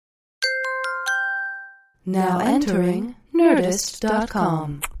Now entering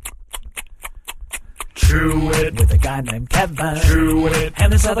Nerdist.com. True It with a guy named Kevin. True It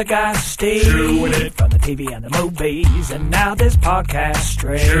and this other guy Steve. True It from the TV and the movies, and now this podcast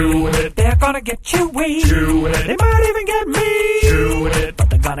straight. True It, they're gonna get you weak. True It, they might even get me. True It, but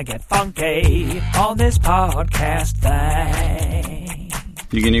they're gonna get funky on this podcast thing.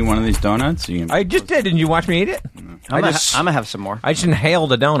 You can eat one of these donuts? I just did. Didn't you watch me eat it? I'm gonna have some more. I just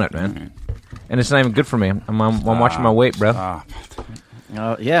inhaled a donut, man. And it's not even good for me. I'm watching my weight, bro.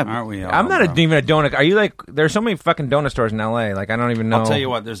 Yeah. Aren't we all, I'm not bro? even a donut. Are you like? There's so many fucking donut stores in L.A. Like I don't even know. I'll tell you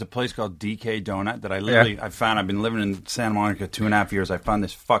what. There's a place called DK Donut that I found. I've been living in Santa Monica 2.5 years. I found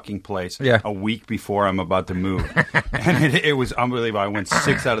this fucking place a week before I'm about to move, and it was unbelievable. I went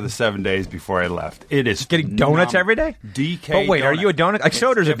 6 out of the 7 days before I left. It is getting donuts every day. DK. But wait, donut. Are you a donut? Like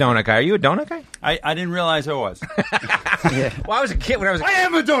Soder's a donut guy. Are you a donut guy? I didn't realize I was. Well, I was a kid when I was. I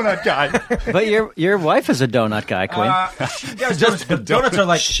am a donut guy. But your wife is a donut guy, Queen. Donuts are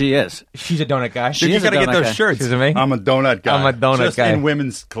like. She is. She's a donut guy. You got to get those guy. shirts. Excuse me? I'm a donut guy. I'm a donut just guy. in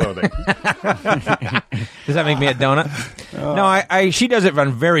women's clothing. Does that make me a donut? No, she does it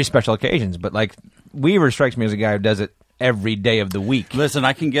on very special occasions. But like Weaver strikes me as a guy who does it every day of the week. Listen,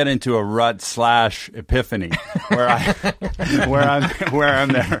 I can get into a rut / epiphany where I'm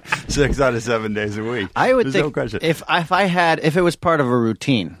there 6 out of 7 days a week. I would There's think no question. if it was part of a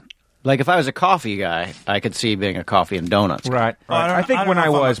routine. Like, if I was a coffee guy, I could see being a coffee and donuts. Right. I think don't when know I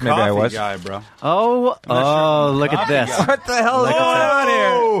if I'm was, a maybe I coffee was. guy, bro. Look at this. What the hell is going on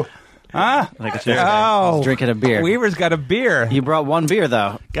here? Huh? Look at this guy. He's drinking a beer. Weaver's got a beer. You brought one beer,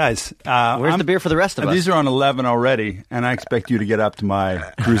 though. Guys, Where's the beer for the rest of us? These are on 11 already, and I expect you to get up to my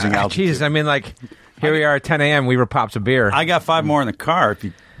cruising altitude. Jesus, I mean, like, here we are at 10 a.m., Weaver pops a beer. I got 5 more in the car if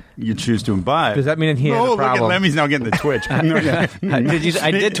you choose to imbibe. Does that mean he has a look problem? at Lemmy's now getting the twitch. I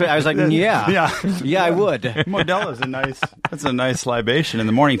did. I was like, yeah, I would. Modelo's that's a nice libation in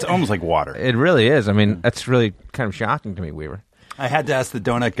the morning. It's almost like water. It really is. I mean, that's really kind of shocking to me, Weaver. I had to ask the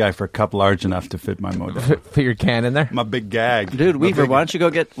donut guy for a cup large enough to fit my Modelo. Put your can in there? My big gag. Dude, Weaver, why don't you go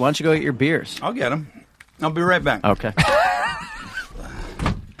get your beers? I'll get them. I'll be right back. Okay.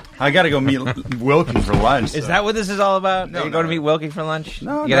 I got to go meet Wilkie for lunch. Is that what this is all about? No, you go to meet Wilkie for lunch?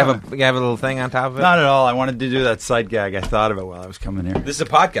 No, you gotta have a little thing on top of it? Not at all. I wanted to do that side gag. I thought of it while I was coming here. This is a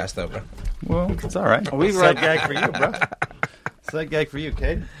podcast, though, bro. Well, it's all right. We Side gag for you, bro. Side gag for you,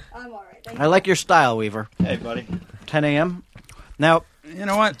 Kate. I'm all right. I like your style, Weaver. Hey, buddy. 10 a.m. Now, you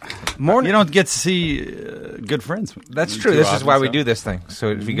know what? You don't get to see good friends. That's true. This is why we do this thing. So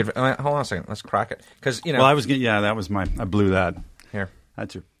if you could hold on a second, let's crack it. Because Well, I was that was I blew that. Here.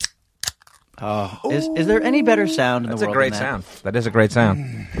 That's your. Oh, is there any better sound in the world? That's a great sound. That is a great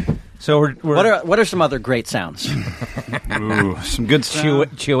sound. So we're what are some other great sounds? Ooh, some good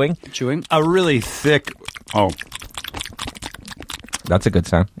chewing. A really thick. Oh, that's a good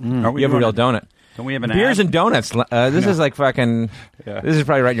sound. You have a real donut. Don't we have an beers ad? and donuts? This is like fucking. Yeah. This is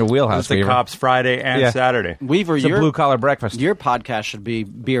probably right in your wheelhouse. It's the Weaver. Cops Friday and Saturday. Weaver, it's a blue collar breakfast. Your podcast should be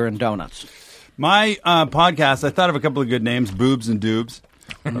beer and donuts. My podcast. I thought of a couple of good names: Boobs and Doobs.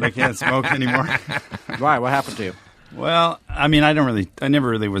 But I can't smoke anymore. Why? What happened to you? Well, I mean, I never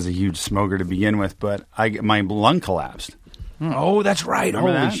really was a huge smoker to begin with, but my lung collapsed. Oh, that's right.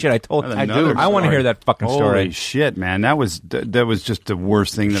 Remember Holy that? shit! I do. I want to hear that fucking story. Holy shit, man! That was just the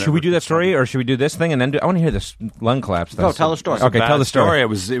worst thing. Should we do that story, or should we do this thing and then do? I want to hear this lung collapse thing. No, tell the story. Okay, tell the story. It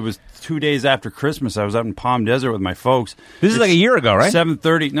was 2 days after Christmas. I was out in Palm Desert with my folks. This is like a year ago, right?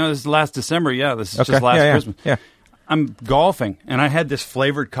 7:30. No, this is last December. Yeah, this is just last Christmas. Yeah. I'm golfing, and I had this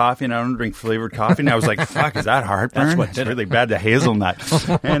flavored coffee, and I don't drink flavored coffee. And I was like, "Fuck, is that heartburn?" That's what it's really bad. The hazelnut.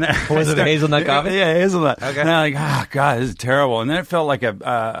 And was it a hazelnut coffee? Yeah, hazelnut. Okay. And I'm like, "Oh God, this is terrible." And then it felt like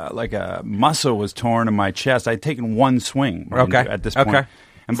a muscle was torn in my chest. I'd taken one swing. At this point. Okay.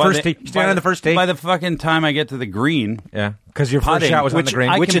 And Stand on the first tee. By the fucking time I get to the green, yeah, because your first shot was on the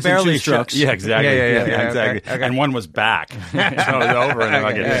green, which is barely strokes. Yeah, exactly. Yeah, exactly. okay. And one was back, so it was over.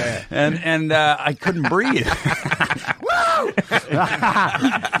 And I couldn't breathe.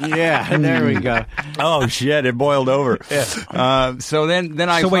 Yeah, there we go. Oh shit! It boiled over. Yeah. So then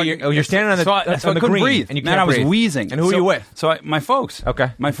I. So wait, you're standing on the on the green, couldn't breathe, and you man, can't I was breathe. wheezing. And who are you with? So my folks.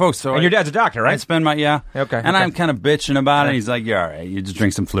 Okay, my folks. So and your dad's a doctor, right? I spend my Okay. And I'm kind of bitching about it. He's like, "Yeah, all right. You just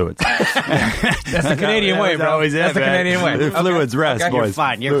drink some fluids." That's the Canadian way, bro. Always That's the Canadian way. The fluids rest, Okay. boys. You're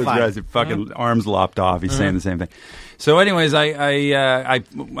fine. You're Fluids fine. rest. Your fucking arms lopped off. He's saying the same thing. So, anyways, I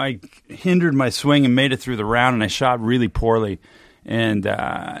hindered my swing and made it through the round, and I shot really poorly. And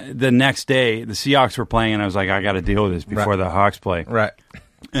the next day, the Seahawks were playing, and I was like, I got to deal with this before the Hawks play. Right.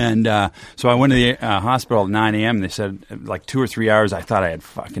 And so I went to the hospital at 9 a.m. They said like 2 or 3 hours. I thought I had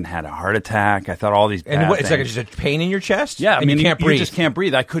fucking had a heart attack. I thought all these bad And it's like things. just a pain in your chest? Yeah, I mean, you can't breathe. You just can't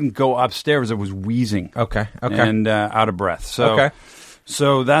breathe. I couldn't go upstairs. I was wheezing. Okay. And out of breath. So, okay.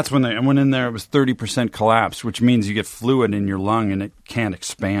 So that's when I went in there. It was 30% collapse, which means you get fluid in your lung and it can't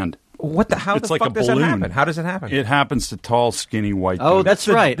expand. How It's the like fuck a does that balloon. happen? How does it happen? It happens to tall, skinny white Oh, dudes. that's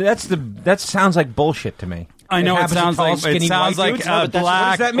right. That sounds like bullshit to me. I know it happens to sounds tall, like skinny white dudes? a No, but what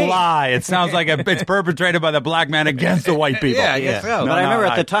black does that mean? lie. It sounds like it's perpetrated by the black man against the white people. Yeah, I guess so. But I remember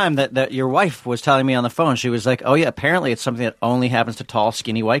at the time that your wife was telling me on the phone, she was like, "Oh yeah, apparently it's something that only happens to tall,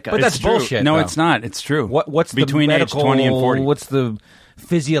 skinny white guys." But that's It's true. bullshit, No, though. it's not. It's true. What's between the age medical, 20 and 40? What's the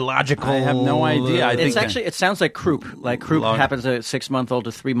physiological? I have no idea. I think it sounds like croup. Like croup Long- happens to 6-month-old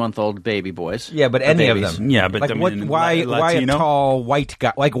to 3-month-old baby boys. Yeah, but Or any of babies. them. Yeah, but like I mean, why a Latino? tall white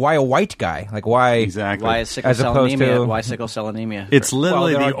guy? Like why a white guy? Like why? exactly. Why is sickle As cell opposed anemia? to- Why sickle cell anemia? It's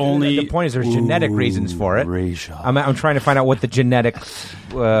literally Well, the only. The point is, there's genetic reasons for it. Racial. I'm trying to find out what the genetic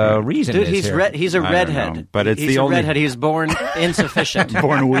reason Dude, is he's here. he's a I don't redhead. know, but it's he's the a only- redhead. He was born insufficient.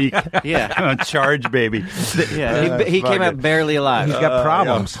 born weak. Yeah. A charge baby. Yeah, he fuck came out it. barely alive. He's got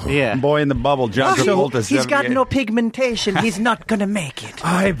problems. Yeah. Boy in the bubble. John Travolta. He's got 78. no pigmentation. He's not gonna make it.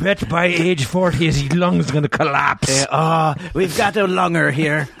 I bet by age 40 his lungs going to collapse. We've got a lunger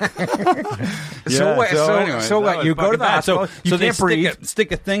here. Anyway, You go to the hospital. You they can't breathe.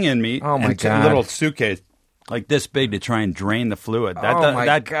 stick a thing in me. Oh, my and God. A little suitcase like this big to try and drain the fluid.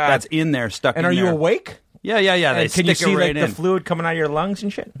 God. That's in there, stuck. And in are you there. awake? Yeah. They And can you stick see it right like in. the fluid coming out of your lungs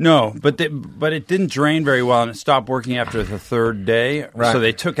and shit? No, but it didn't drain very well, and it stopped working after the third day. Right. So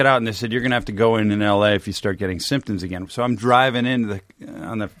they took it out, and they said you're going to have to go in L.A. if you start getting symptoms again. So I'm driving into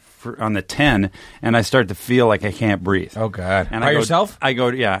on the 10, and I start to feel like I can't breathe. Oh, God. And By I go, yourself? I go,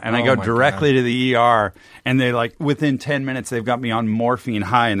 yeah, and I Oh, go my directly to the ER, and they like within 10 minutes they've got me on morphine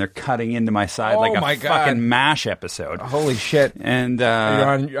high, and they're cutting into my side Oh, like a my God. fucking MASH episode. Holy shit. And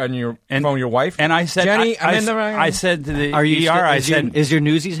Are you on your phone with your wife? And I said, Jenny, I said to the Are you? ER, I said, is your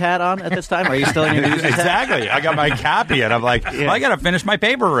Newsies hat on at this time? Are you still in your Newsies hat? exactly. I got my cappy, and I'm like, well, I got to finish my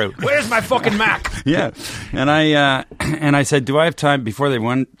paper route. Where's my fucking Mac? Yeah, and I said, do I have time? Before they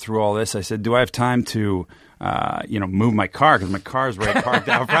went through all this, I said, do I have time to move my car, because my car's right parked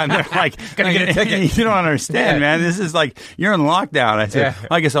out front. They're like, Gonna get a ticket. You don't understand, Yeah. man. This is like, you're in lockdown. I said, Yeah.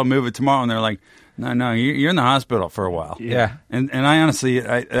 I guess I'll move it tomorrow. And they're like, no, you're in the hospital for a while. Yeah. And I honestly,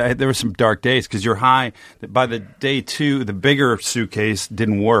 there were some dark days because you're high. By the day 2, the bigger suitcase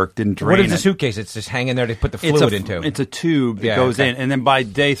didn't work, didn't drain. What is the it. suitcase? It's just hanging there to put the fluid into. It's a tube that Yeah, goes okay. in, and then by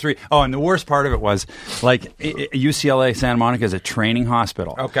day 3, and the worst part of it was like UCLA Santa Monica is a training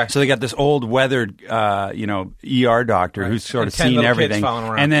hospital. Okay. So they got this old weathered, ER doctor who's sort of And 10 seen little kids everything, following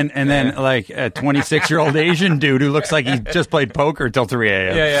around. and then like a 26-year-old Asian dude who looks like he just played poker till 3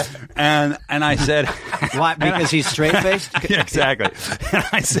 a.m. Yeah. And I said, Why? Because he's straight faced. yeah, exactly. And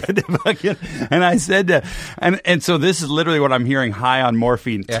I said to and so this is literally what I'm hearing high on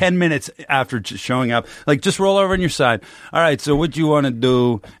morphine 10 minutes after showing up. Like, just roll over on your side. All right, so what you want to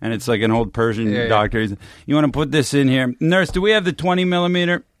do? And it's like an old Persian doctor. He's, you want to put this in here? Nurse, do we have the 20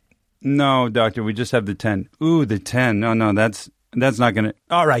 millimeter? No, doctor, we just have the 10. Ooh, the 10. No, that's not going to...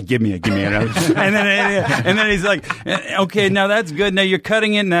 All right, give me it. and then he's like, okay, now that's good. Now you're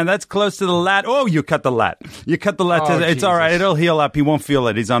cutting it. Now that's close to the lat. Oh, you cut the lat. Oh, It's all right. Jesus. It'll heal up. He won't feel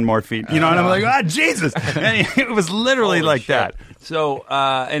it. He's on morphine. You know, and I'm like, Jesus. And it was literally Holy like shit. that. So,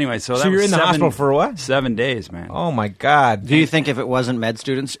 anyway, so that So was you're in the hospital for what? 7 days, man. Oh, my God. Do you think if it wasn't med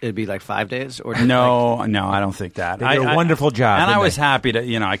students, it'd be like 5 days? Or No, I don't think that. They did a wonderful job, and didn't I was they? happy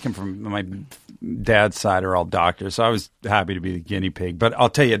to. I come from my dad's side are all doctors, so I was happy to be the guinea pig. But I'll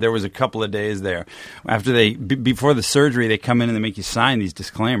tell you, there was a couple of days there after before the surgery, they come in and they make you sign these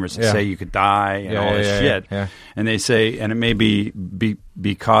disclaimers that say you could die and all this shit. Yeah. And they say, and it may be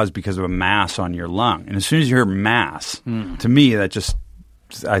caused because of a mass on your lung. And as soon as you hear mass, to me that just,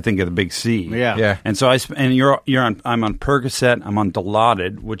 I think of the big C. Yeah. And so I'm on Percocet, I'm on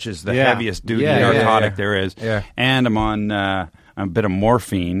Dilaudid, which is the heaviest duty narcotic there is. Yeah. And I'm on a bit of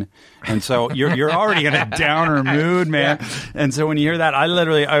morphine. And so you're already in a downer mood, man. And so when you hear that, I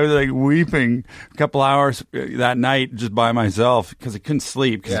was like weeping a couple hours that night just by myself because I couldn't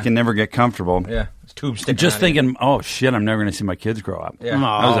sleep because I can never get comfortable. Yeah. It's tube sticking Just out of you. thinking, oh shit, I'm never going to see my kids grow up. Yeah.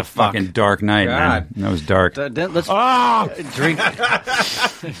 That was a fucking dark night, God. man. That was dark. Let's drink.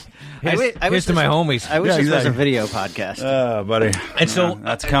 Here's to my homies. I wish Yeah, this was a exactly. video podcast. Oh, buddy. And so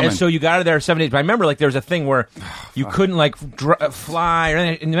that's coming. And so you got out of there 7 days. But I remember like there was a thing where you couldn't like fly or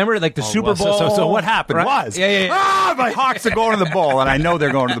anything. And remember like the Super Bowl. So what happened right? was, yeah. my Hawks are going to the bowl, and I know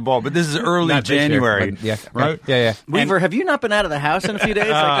they're going to the bowl, but this is early Not this year, January, but yeah, right? Yeah. Weaver, have you not been out of the house in a few days?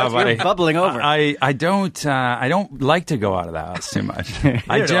 Like, buddy. you're bubbling over. I don't like to go out of the house too much.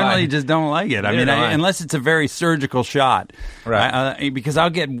 I generally just don't like it. I mean, unless it's a very surgical shot, right? Because I'll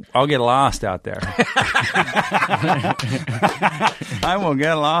get lost out there. I will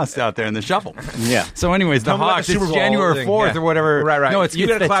get lost out there in the shuffle. Yeah. So, anyways, the Tell me about Hawks. the Super It's Bowl January 4th or whatever. Right. No, it's You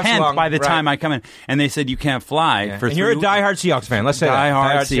the got a class 10th long, by the right. time I come in, and they said you can't fly for. And you're a diehard Seahawks fan. Let's say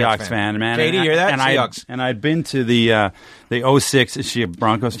diehard that. Seahawks fan, man. Katie, you're that and Seahawks. And I'd been to the 06. Is she a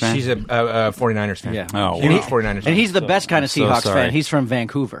Broncos fan? She's a 49ers fan. Yeah. Oh, Huge wow. 49ers fan. and he's the best kind of so Seahawks sorry. fan. He's from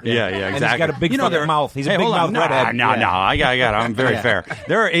Vancouver. Yeah, exactly. And he's got a big fucking they're- mouth. He's a Hey, big hold on. mouth redhead. No, I got it. I'm very fair.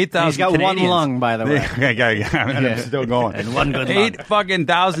 There are 8,000 He's got Canadians. one lung, by the way. I'm still going. And one good lung. 8 fucking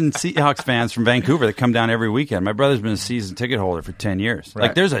thousand Seahawks fans from Vancouver that come down every weekend. My brother's been a season ticket holder for 10 years. Right.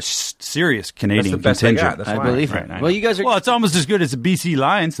 Like, there's a serious Canadian That's the best they contingent. got. That's I why. believe Right, it. I know. Well, you guys are. Well, it's almost as good as the BC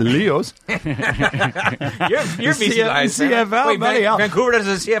Lions, the Leos. You're The BC Lions fan. CFL, Wait, buddy. Vancouver does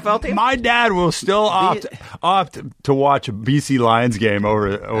a CFL team? My dad will still opt to watch a BC Lions game over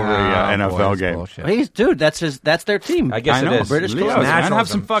a NFL game. Bullshit. Dude, that's their team. I guess I know. it is. British Leos, Columbia. man. Have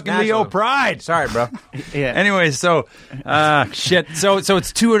some fucking Leo Nationalism. pride. Sorry, bro. Yeah. Anyway, so shit. So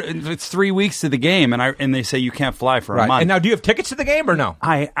it's 3 weeks to the game, and they say you can't fly for a Right. month. And now, do you have tickets to the game or no?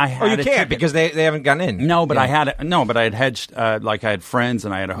 I had You a can't ticket. because they haven't gotten in. No, but Yeah. I had hedged. Like I had friends,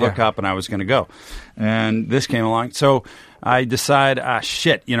 and I had a hook Yeah. up, and I was going to go. And this came along, so I decide,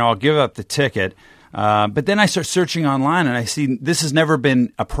 shit, I'll give up the ticket. But then I start searching online, and I see this has never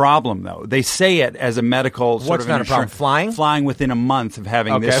been a problem, though. They say it as a medical sort What's of not a problem? insurance- Flying? Flying within a month of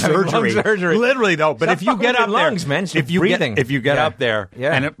having this having lung surgery. surgery. Literally, though. But Stop if you fucking get with up your there, lungs, man. It's if you breathing. get Yeah. up there,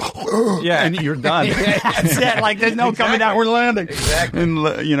 Yeah. and Yeah. and you're done. That's it. Like there's no coming down. We're landing. Exactly. And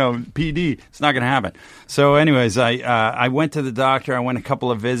PD, it's not going to happen. So, anyways, I went to the doctor. I went a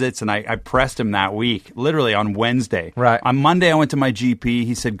couple of visits, and I pressed him that week, literally on Wednesday. Right. On Monday, I went to my GP.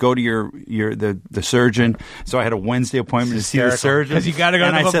 He said, "Go to the surgeon." So I had a Wednesday appointment to see the hysterical. surgeon. 'Cause you gotta go to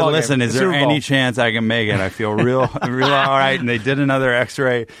and the I said, football "Listen, game, is the there Super Bowl." any chance I can make it? I feel real all right." And they did another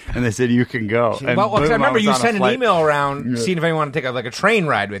X-ray, and they said, "You can go." And Well, 'cause boom, I remember was you on a sent an flight. email around seeing if anyone wanted to take a train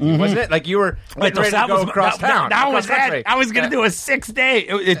ride with you, wasn't it? Like you were Wait, ready to go across town. That was across country. it. I was going to do a 6-day.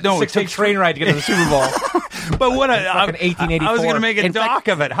 It 6-day train ride to get to the Super Bowl. But what Fucking 1884. I was going to make a In fact- doc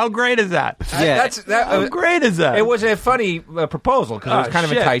of it. How great is that? Yeah. How great is that? It was a funny proposal because it was kind of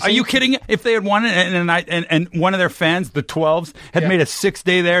Shit. enticing. Are you kidding? If they had won it and one of their fans, the 12s, had made a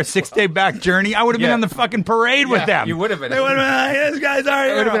 6-day there, 6-day back journey, I would have been Yeah. on the fucking parade with them. You would have been. They would have been like, "This guy's our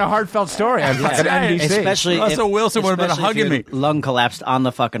It would have been hero." a heartwood story on fucking right. NBC. Especially Russell Wilson would have been especially hugging if your me. lung collapsed on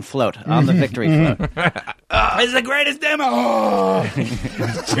the fucking float, on the victory float. It's the greatest demo.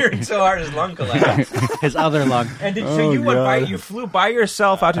 cheering so hard his lung collapsed. His other lung. And so you went by, you flew by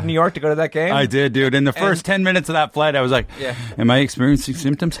yourself out to New York to go to that game? I did, dude. In the first 10 minutes of that flight, I was like, Yeah. "Am I experiencing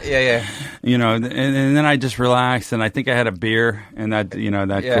symptoms?" Yeah. And then I just relaxed, and I think I had a beer, and that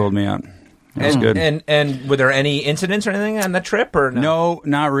Yeah. cooled me out. That was good. And were there any incidents or anything on that trip or no? No,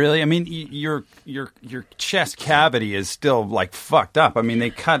 not really. I mean, your chest cavity is still like fucked up. I mean, they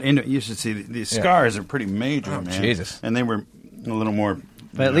cut into. You should see these scars are pretty major, man. Jesus. And they were a little more.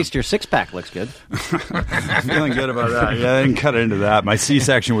 But at least your six-pack looks good. I'm feeling good about that. Yeah, I didn't cut into that. My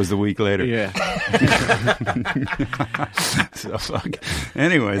C-section was the week later. Yeah. So fuck.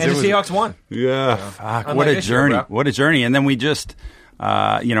 Anyways, And it the was, Seahawks won. Yeah, fuck. Unlike What a this year, journey. bro. What a journey. And then we just,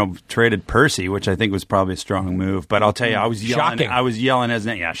 traded Percy, which I think was probably a strong move. But I'll tell you, I was yelling. Shocking. I was yelling as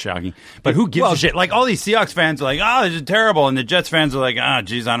shocking. But who gives a shit? Like all these Seahawks fans are like, "Oh, this is terrible," and the Jets fans are like,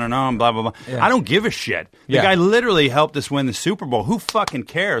 geez, I don't know, and blah blah blah. Yeah. I don't give a shit. The Yeah. guy literally helped us win the Super Bowl. Who fucking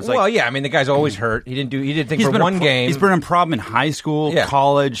cares? Like, Well, yeah, I mean the guy's always hurt. He didn't think for been one game. He's been a problem in high school, Yeah.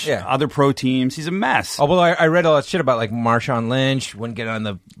 college, Yeah. other pro teams. He's a mess. Although I read all that shit about like Marshawn Lynch wouldn't get on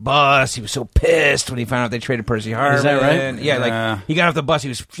the bus. He was so pissed when he found out they traded Percy Harvin. Is that right? Yeah, Yeah. like he got off the bus. He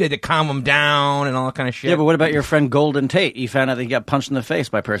had to calm him down and all that kind of shit. Yeah, but what about your friend Golden Tate? You found out that he got punched in the face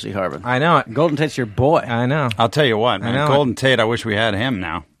by Percy Harvin. I know it. Golden Tate's your boy. I know. I'll tell you what, man. know. Golden Tate, I wish we had him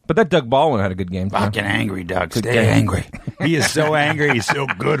now. But that Doug Baldwin had a good game. Fucking angry, Doug. Stay angry. He is so angry. He's so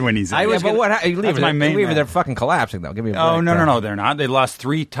good when he's angry. Yeah, but what? That's my main man. They're fucking collapsing though. Give me a break. Oh, no, bro. they're not. They lost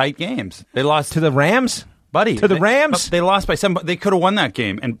 3 tight games. They lost To the Rams? buddy. To the Rams? They lost by 7. They could have won that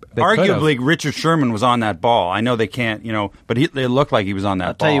game, and arguably Richard Sherman was on that ball. I know they can't, but it looked like he was on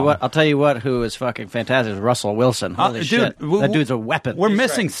that ball. I'll tell you what. Who is fucking fantastic is Russell Wilson. Holy shit, that dude's a weapon. We're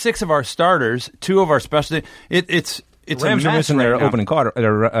missing 6 of our starters, 2 of our specialty. It's Rams are missing their opening quarter,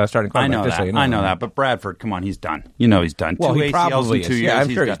 their starting quarterback. I know that. But Bradford, come on, he's done. He's done. Well, 2 he ACLs probably in 2 is. years. Yeah, I'm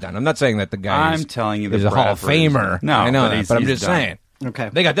sure he's done. I'm not saying that the guy. I'm telling you, that he's a Hall of Famer. No, I know but that, but I'm just done. saying. Okay,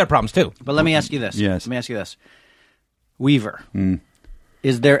 they got their problems too. But let me ask you this. Yes. Let me ask you this. Weaver,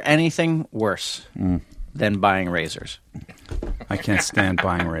 is there anything worse than buying razors? I can't stand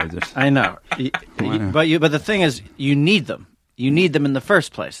buying razors. I know, but the thing is, you need them. You need them in the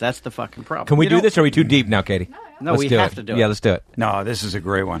first place. That's the fucking problem. Can we do this, or are we too deep now, Katie? No, we have to do it. Yeah, let's do it. No, this is a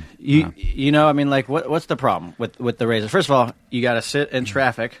great one. What's the problem with the razor? First of all, you got to sit in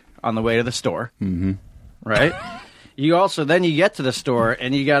traffic on the way to the store, right? You also then you get to the store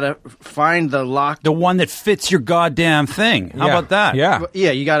and you got to find the lock, the one that fits your goddamn thing. How about that? Yeah,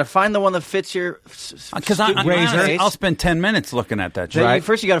 You got to find the one that fits your because I'll spend 10 minutes looking at that. Right.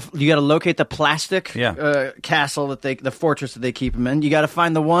 First, you got to locate the plastic castle the fortress that they keep them in. You got to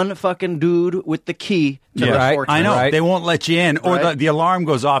find the one fucking dude with the key to the fortress. I know. Right? They won't let you in, or the alarm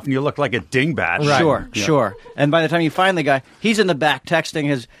goes off and you look like a dingbat. Right. Sure. And by the time you find the guy, he's in the back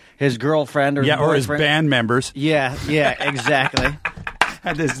texting his girlfriend or his boyfriend. Or his band members. Yeah, exactly.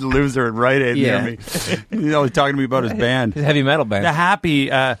 Had this loser at Rite Aid near me. He's always talking to me about his band. His heavy metal band. The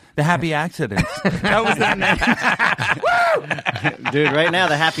Happy Accidents. That was the name. Dude, right now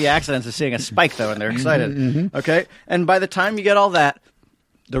the Happy Accidents is seeing a spike, though, and they're excited. Okay? And by the time you get all that,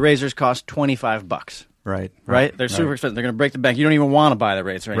 the razors cost $25. Right? They're super expensive. They're going to break the bank. You don't even want to buy the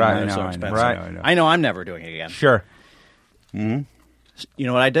razor anymore. They're so expensive. I know I'm never doing it again. Sure. You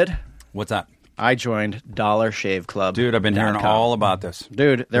know what I did? What's that? I joined Dollar Shave Club. Dude, I've been hearing all about this.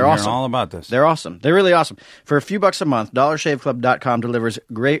 Dude, they're awesome. All about this. They're awesome. They're really awesome. For a few bucks a month, DollarShaveClub.com delivers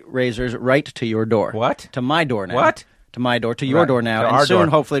great razors right to your door. What? To my door now. What? To my door, to your door now, and soon,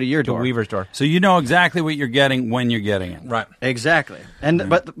 hopefully, to your door. To Weaver's door. So you know exactly what you're getting when you're getting it. Right. Exactly. And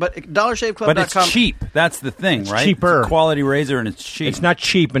but DollarShaveClub.com. But it's cheap. That's the thing, right? Cheaper. It's a quality razor and it's cheap. It's not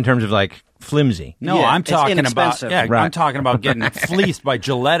cheap in terms of like flimsy. No, I'm talking about I'm talking about getting fleeced by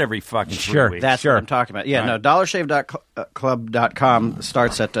Gillette every fucking 3 weeks. That's what I'm talking about. Yeah, no, DollarShave.club.com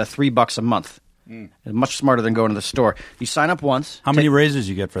starts at $3 a month. It's much smarter than going to the store. You sign up once. How many razors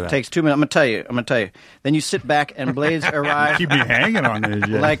you get for that? Takes 2 minutes. I'm gonna tell you. Then you sit back and blades arrive. Keep me hanging on this.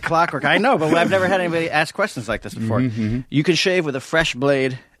 Yeah. Like clockwork. I know, but I've never had anybody ask questions like this before. You can shave with a fresh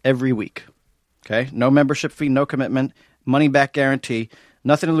blade every week. Okay, no membership fee, no commitment, money back guarantee.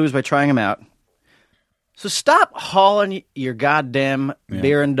 Nothing to lose by trying them out. So stop hauling your goddamn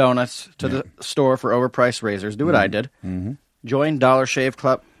beer and donuts to the store for overpriced razors. Do what I did. Join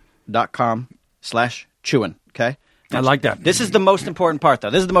DollarShaveClub.com/chewin'. Okay? I like that. This is the most important part,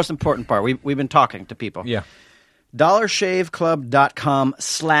 though. This is the most important part. We've been talking to people. Yeah.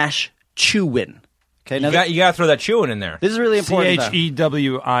 DollarShaveClub.com/chewin'. Okay, now you got to throw that chewing in there. This is really important.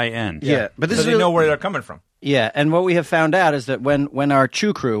 CHEWIN. Yeah, but this so is they know where they're coming from. Yeah, and what we have found out is that when our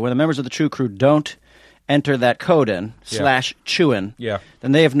Chew Crew, when the members of the Chew Crew don't enter that code in /chewin',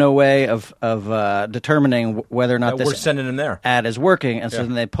 then they have no way of determining whether or not we're sending them there. Ad is working, and so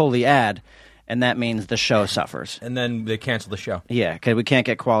then they pull the ad, and that means the show suffers. And then they cancel the show. Yeah, because we can't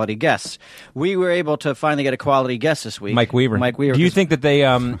get quality guests. We were able to finally get a quality guest this week. Mike Weaver. Do you think that they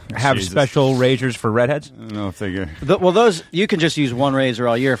have special razors for redheads? I don't know if they get... Well, those, you can just use one razor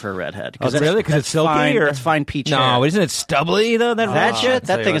all year for a redhead. Really? Because it's silky? Fine, that's fine peach hair. No, isn't it stubbly, though? That shit?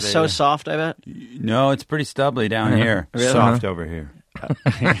 That thing is so soft, I bet. No, it's pretty stubbly down here. Really? Soft over here.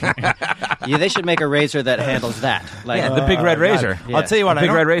 Yeah, they should make a razor that handles that. Like the big red razor. Yeah. I'll tell you what, big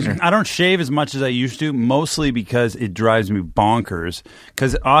red razor. I don't shave as much as I used to, mostly because it drives me bonkers.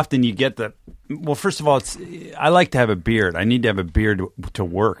 Because often you get the... Well, first of all, I like to have a beard. I need to have a beard to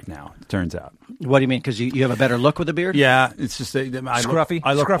work now, it turns out. What do you mean? Because you have a better look with a beard? Yeah, it's just... Scruffy?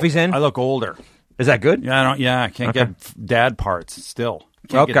 Scruffy's in? I look older. Is that good? Yeah, I can't get dad parts still.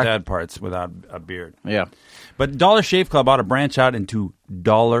 Can't get dad parts without a beard. Yeah. But Dollar Shave Club ought to branch out into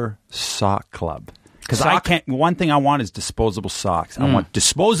Dollar Sock Club. Because I can't. One thing I want is disposable socks. I want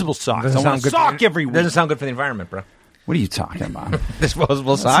disposable socks. I want a sock every week. Doesn't sound good for the environment, bro. What are you talking about?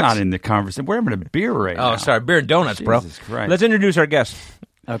 Disposable socks? That's not in the conversation. We're having a beer right now. Oh, sorry. Beer and donuts, bro. Jesus Christ. Let's introduce our guest.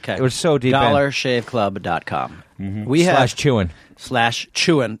 Okay. It was so deep DollarShaveClub.com. We have /chewin'.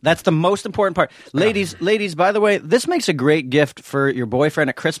 That's the most important part. Ladies, by the way, this makes a great gift for your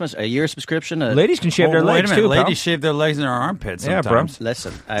boyfriend at Christmas, a year subscription. Ladies can shave their legs, too, Ladies shave their legs and their armpits sometimes.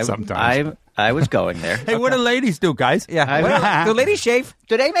 Listen, Sometimes. I was going there. Hey, what do ladies do, guys? Yeah. Do ladies shave?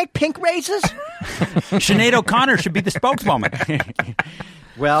 Do they make pink razors? Sinead O'Connor should be the spokeswoman.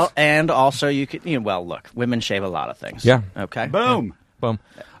 Well, and also you could, look, women shave a lot of things. Yeah. Okay. Boom. Boom.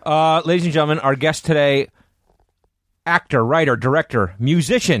 Ladies and gentlemen, our guest today, actor, writer, director,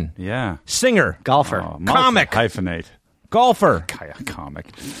 musician, singer, golfer, comic, hyphenate, golfer, comic,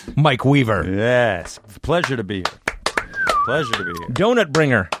 Mike Weaver. Yes. Pleasure to be here. Pleasure to be here. Donut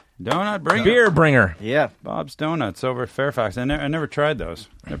bringer. Donut bringer. Beer bringer. Yeah. Bob's Donuts over at Fairfax. I never tried those.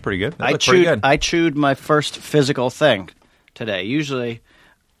 They're pretty good. I chewed my first physical thing today. Usually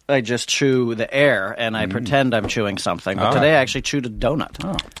I just chew the air and I pretend I'm chewing something. But today I actually chewed a donut.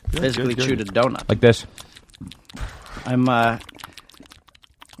 Oh, physically chewed a donut. Like this. I'm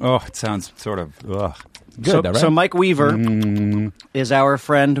it sounds sort of good. Right? So Mike Weaver is our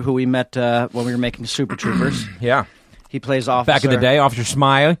friend who we met when we were making Super Troopers. Yeah. He plays Officer... Back in the day, Officer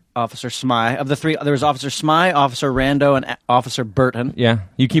Smiley. Officer Smiley. Of the three, there was Officer Smiley, Officer Rando, and Officer Burton. Yeah.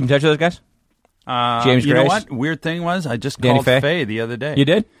 You keep in touch with those guys? James You Grace? know what? Weird thing was, I just Danny called Faye the other day. You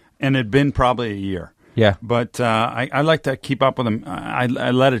did? And it had been probably a year. Yeah. But I like to keep up with him. I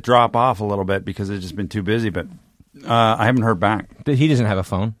let it drop off a little bit because it's just been too busy, but I haven't heard back. He doesn't have a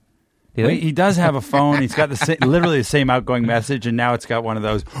phone. He does have a phone. He's got literally the same outgoing message, and now it's got one of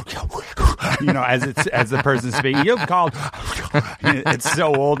those, as the person's speaking. You've called. It's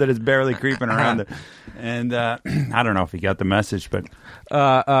so old that it's barely creeping around. And I don't know if he got the message, but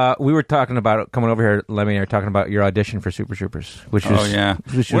we were talking about coming over here. Lemmy and I were talking about your audition for Super Troopers, which was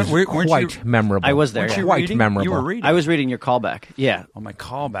quite memorable. I was there. Quite memorable. You were reading. I was reading your callback. Yeah. Oh, my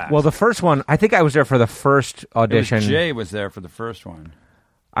callback. Well, the first one, I think I was there for the first audition. Jay was there for the first one.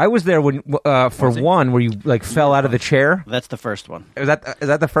 I was there when for one where you fell out of the chair. That's the first one. Is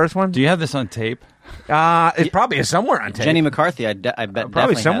that the first one? Do you have this on tape? It probably is somewhere on tape. Jenny McCarthy, I bet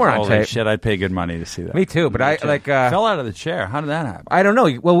probably somewhere on Holy tape. shit! I'd pay good money to see that. Me too, but I fell out of the chair. How did that happen? I don't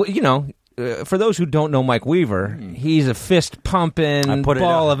know. Well, for those who don't know Mike Weaver, he's a fist pumping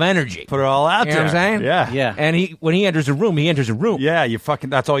ball of energy. Put it all out there. You know what I'm saying? Yeah. And when he enters a room, he enters a room. Yeah,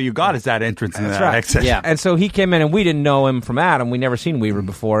 that's all you got is that entrance and that exit. Yeah. And so he came in, and we didn't know him from Adam. We never seen Weaver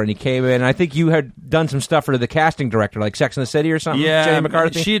before, and he came in. And I think you had done some stuff for the casting director, like Sex and the City or something. Yeah, Jenny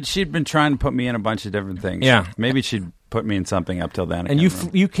McCarthy. She'd been trying to put me in a bunch of different things. Yeah, maybe she'd put me in something up till then. And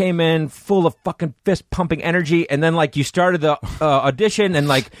you came in full of fucking fist pumping energy, and then you started the audition, and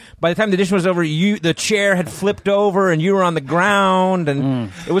by the time the audition was over, the chair had flipped over, and you were on the ground,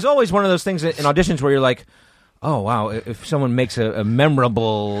 and it was always one of those things in auditions where you're like, oh wow, if someone makes a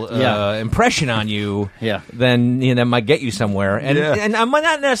memorable impression on you, then that might get you somewhere. And I'm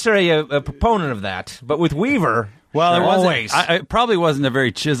not necessarily a proponent of that, but with Weaver. Well, it wasn't. It probably wasn't a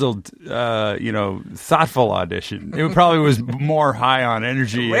very chiseled, thoughtful audition. It probably was more high on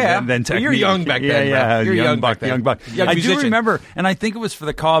energy than technique. Well, you're young back then. Yeah, you're young buck, back then. young buck. I do remember, and I think it was for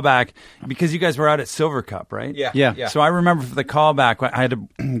the callback because you guys were out at Silver Cup, right? Yeah. So I remember for the callback, I had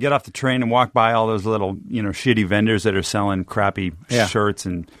to get off the train and walk by all those little, shitty vendors that are selling crappy shirts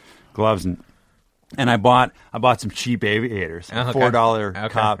and gloves and I bought some cheap aviators, $4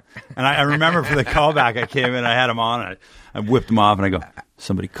 cop. And I remember for the callback, I came in, I had them on, and I whipped them off, and I go,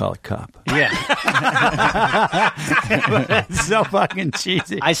 somebody call a cop. Yeah. It's so fucking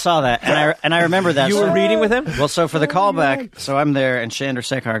cheesy. I saw that, and I remember that. You were reading with him? Well, so for the callback, so I'm there, and Shander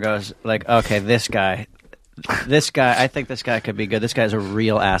Sekhar goes, okay, this guy, I think this guy could be good. This guy's a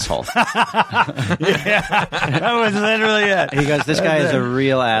real asshole. Yeah, that was literally it. He goes, this guy is a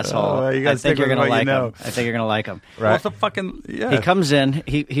real asshole. I think you're going to like him. I think you're going to like him. Right. Well, it's a fucking, He comes in,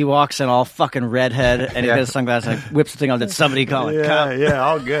 he walks in all fucking redhead, and he does sunglasses, and whips the thing on. Did somebody call it? Yeah,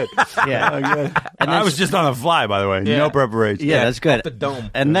 all good. Yeah. All good. And I was just on the fly, by the way. No preparation. Yeah, that's good. Off the dome.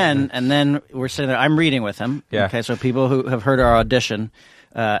 And then we're sitting there. I'm reading with him. Yeah. Okay, so people who have heard our audition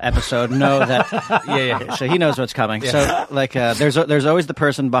episode know that. So he knows what's coming. So there's always the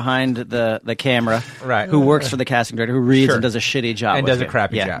person behind the camera, right, who works for the casting director, who reads and does a shitty job and does a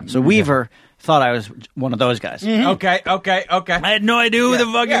crappy job. So Weaver thought I was one of those guys. Mm-hmm. Okay. I had no idea who the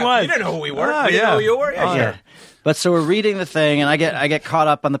fuck he was. You didn't know who we were. You know who you were. Yeah. But so we're reading the thing, and I get caught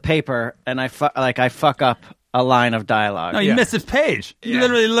up on the paper, and I fuck up a line of dialogue. No, you missed his page. You're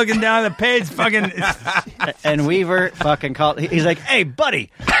literally looking down the page, fucking. And Weaver fucking called. He's like, "Hey, buddy,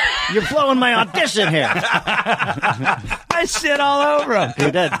 you're blowing my audition here." I I shit all over him. He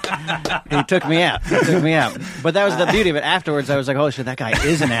did. He took me out. But that was the beauty of it. Afterwards, I was like, holy shit, that guy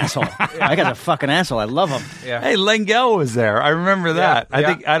is an asshole. That guy's a fucking asshole. I love him. Yeah. Hey, Lengel was there. I remember that. I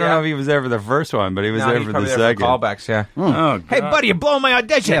don't know if he was there for the first one, but he was there for the second. Callbacks, yeah. Oh, God. Hey, buddy, you're blowing my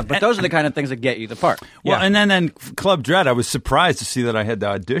audition. Yeah, but those are the kind of things that get you the part. Well, and then Club Dread, I was surprised to see that I had the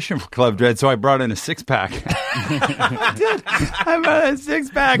audition for Club Dread, so I brought in a 6-pack. I brought in a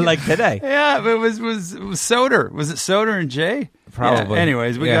 6-pack. Like today. Yeah, but it was Soder. Was it Soder and Jay? Probably. Yeah.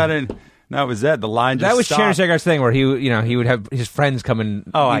 Anyways, we got in. That was that. The line just That was stopped. Chandrasekhar's thing where he would have his friends come in.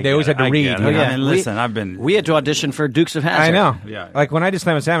 They always had to read. I yeah. mean, listen, We had to audition for Dukes of Hazzard. I know. Yeah. Like when I did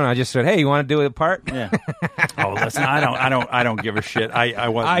Slam and Salmon, I just said, "Hey, you want to do a part?" Yeah. Oh, listen, I don't give a shit. I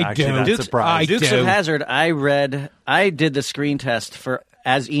wasn't actually that surprised. Dukes of Hazzard, I did the screen test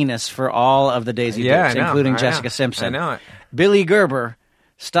as Enos for all of the Daisy Dukes, including Jessica Simpson. I know it. Billy Gerber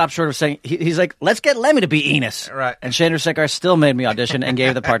stopped short of saying, he's like, let's get Lemmy to be Enos. Right. And Chandrasekhar still made me audition and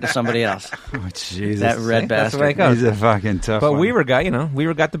gave the part to somebody else. Oh, Jesus. That red That's the way it bastard. goes. He's a fucking tough But one. Weaver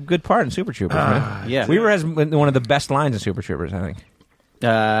got the good part in Super Troopers, man. Yeah. Weaver has one of the best lines in Super Troopers, I think.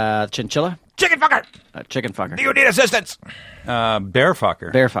 Chinchilla? Chicken fucker! Chicken fucker. Do you need assistance? Bear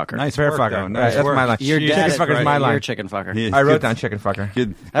fucker. Bear fucker. Nice Bear work, fucker. though. Right, Nice that's work. my line. Your Jesus dad Chicken fucker's Christ. my line. You're chicken fucker. Yeah, I wrote good- down chicken fucker.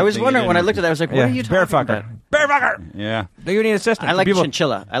 good I was thing you wondering when I didn't- looked at that, I was like, what are you talking Bear fucker. about? Bear fucker! Yeah. Do you need assistance? I like People-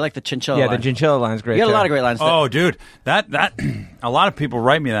 Chinchilla. I like the Chinchilla Yeah, line. the Chinchilla line's great. You got a too. lot of great lines. Oh, dude, that a lot of people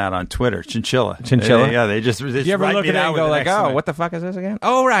write me that on Twitter. Chinchilla. Chinchilla? Yeah, they just Do you ever write look me at it that and with go an like, oh, excellent- what the fuck is this again?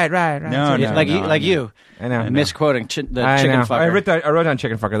 Oh, right. No, Yeah, no, like no, you. I know. Misquoting the I chicken know. fucker. I wrote down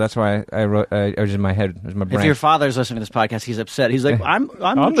chicken fucker. That's why I wrote. It was in my head. It was my brain. If your father's listening to this podcast, he's upset. He's like, I'm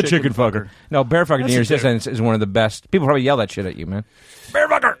the chicken fucker. No, bear fucker That's near a chicken. assistance is one of the best. People probably yell that shit at you, man. Bear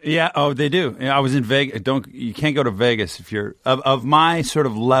fucker. Yeah, oh, they do. Yeah, I was in Vegas. You can't go to Vegas if you're of my sort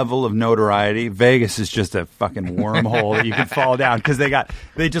of level of notoriety. Vegas is just a fucking wormhole that you can fall down because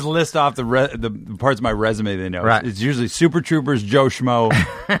they just list off the parts of my resume they know. Right. It's usually Super Troopers, Joe Schmo,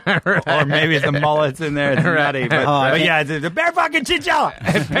 or maybe it's the mullets in there. It's nutty, but yeah, it's the bear fucking chinchilla.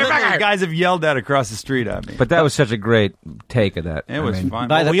 Literally, guys have yelled that across the street at me. But that was such a great take of that. It was fun.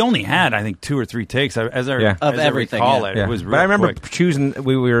 by Well, the- we only had, I think, 2 or 3 takes. As I Of everything, recall yeah. it, it was real But I remember quick. choosing.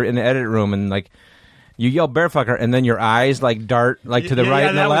 We were in the edit room and like you yell bear fucker and then your eyes like dart like to the right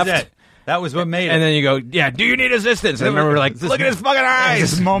and the that was left. it. That was what made it. And then you go, yeah, do you need assistance? And I remember like, look at his fucking eyes.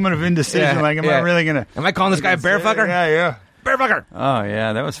 This moment of indecision. Yeah, Like, am I really going to... Am I calling this guy a bear fucker? Yeah. Bear fucker. Oh,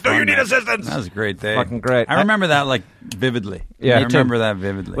 yeah, that was fun. Do you need man. assistance? That was a great day. Fucking great. I remember that, like, vividly. Yeah, I me too. remember that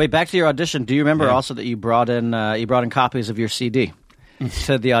vividly. Wait, back to your audition. Do you remember Yeah. also that you brought in copies of your CD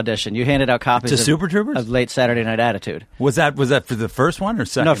to the audition? You handed out copies To of, Super Troopers? of Late Saturday Night Attitude. Was that for the first one or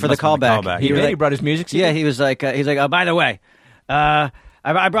second? No, for the Must have been callback. He You were did. like- He brought his music. CD? Yeah, he was like, oh, by the way,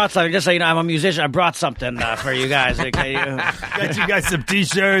 I brought something. Just so you know, I'm a musician. I brought something for you guys. Okay, Got you guys some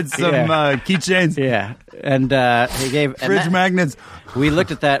T-shirts, some Yeah. keychains, yeah, and he gave and fridge that- magnets. We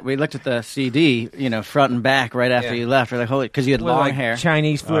looked at that. We looked at the CD, front and back, right after Yeah. you left. We're like, holy, because you had Was it long like hair.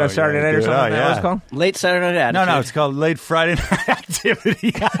 Chinese food Oh, on Saturday yeah, night or dude. something. Oh, Is that what it's yeah. called? Late Saturday Night Attitude. No, it's called Late Friday Night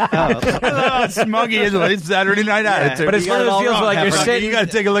Activity. Smuggy is Late Saturday Night Attitude. But it's You one got of it those all deals wrong, where like you're Pepper. sitting. You got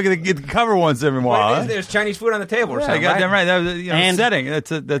to take a look at the cover once every while. Huh? There's Chinese food on the table or Yeah, something. goddamn right. That was And- setting.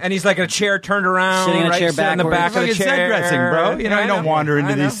 That's And he's like in a chair turned around, Sitting in a right? chair Sit on the back backwards. of the fucking chair. set dressing, bro. You know, I you don't wander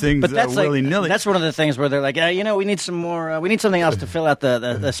into I know. these things But that's willy nilly. that's one of the things where they're like, we need some more. We need something else to fill out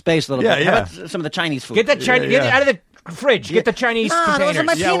the space a little Yeah, bit. yeah. How about some of the Chinese food? Get that Chinese. Get it out of the fridge. Get the Chinese Nah, containers. those are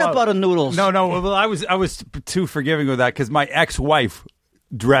my peanut butter noodles. No. Well, I was too forgiving with that because my ex-wife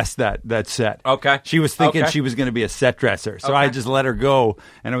dressed that set. Okay. She was thinking Okay. she was going to be a set dresser, so I just let her go,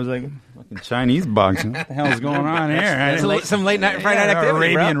 and I was like, "Fucking Chinese bugs! What the hell is going on here?" Some late night Friday night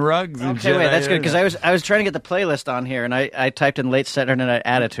activity, Arabian bro. rugs. And Okay, shit. wait, that's good because I was trying to get the playlist on here and I typed in Late Saturday Night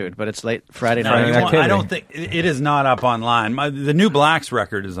Attitude, but it's Late Friday No, Night. you Friday won't- activity. I don't think it is not up online. The new Blacks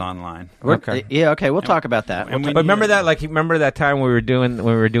record is online. Okay. Yeah, okay, we'll talk about that. And But remember that, like, remember that time we were doing the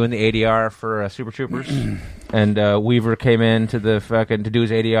ADR for Super Troopers, and Weaver came in to the fucking to do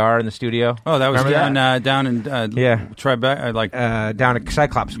his ADR in the studio. Oh, that was Remember down in Yeah. Tribeca, like down at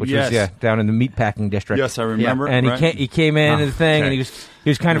Cyclops, which Yes. was down in the meatpacking district. yes, I remember. And right? he came in to the thing, and he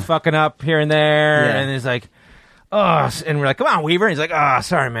was kind of fucking up here and there, Yeah. and he's like, and we're like, come on, Weaver. And he's like,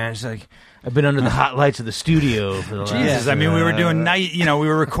 sorry, man. He's like, I've been under the hot lights of the studio for the last. Jesus, I mean, we were doing night. We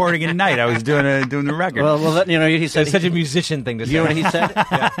were recording at night. I was doing the record. Well, he said It's such a musician thing to say. You know what he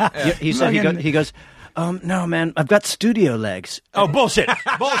said? He said he goes, no, man, I've got studio legs. Oh, bullshit.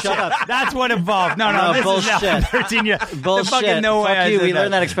 Bullshit. That's what involved. No, No, this bullshit. is now 13 years. Bullshit. Fucking no way Fuck I you. did We that.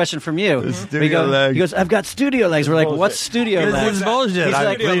 learned that expression from you. studio He legs. goes, I've got studio legs. We're like, what's studio This legs? is bullshit. He's I'm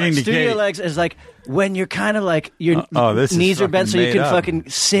like, pleading to studio Katie. legs is like, when you're kind of like your this is knees are bent so you fucking can made up. fucking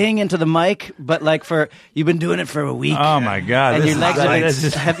sing into the mic, but like you've been doing it for a week. Oh my God! And this your legs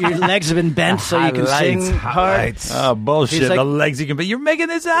is your legs have been bent so you can sing hard. Oh bullshit! He's like, the legs you can, but you're making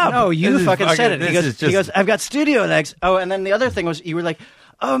this up. No, you This is fucking said it. He goes, I've got studio legs. Oh, and then the other thing was you were like,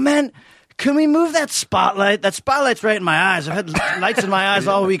 oh man, can we move that spotlight? That spotlight's right in my eyes. I've had lights in my eyes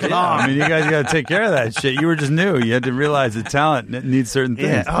all week long. I mean, you guys got to take care of that shit. You were just new. You had to realize that talent needs certain things.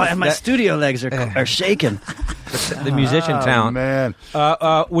 Yeah. Oh, and my studio legs are shaking. The musician talent. Man.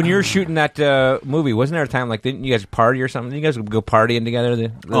 When you were shooting that movie, wasn't there a time like didn't you guys party or something? Didn't you guys would go partying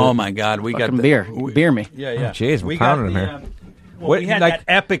together? Oh my God, we Fucking got beer me. Yeah. Oh, jeez, we we're pounding got them here. we had that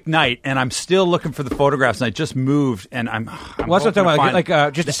epic night, and I'm still looking for the photographs. And I just moved, and I'm Well, that's what I'm talking about.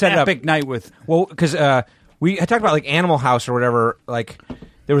 Like just to set it up. Epic night with. Well, because I talked about like Animal House or whatever. Like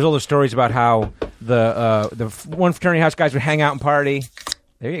there was all those stories about how the one fraternity house guys would hang out and party.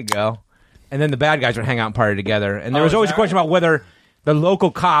 There you go. And then the bad guys would hang out and party together. And there was always a question about whether the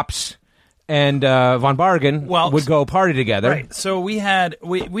local cops and Von Bargen would go party together. Right. So we had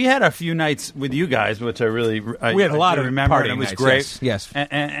a few nights with you guys, which we had a lot of remember. party And it was nights, great. yes.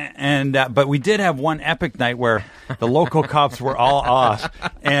 And but we did have one epic night where the local cops were all off,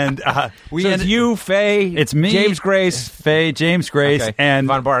 and it's you, Faye, it's me, James Grace, Faye, James Grace, and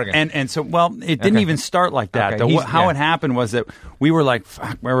Von Bargen. And so it didn't even start like that. Okay. How it happened was that we were like,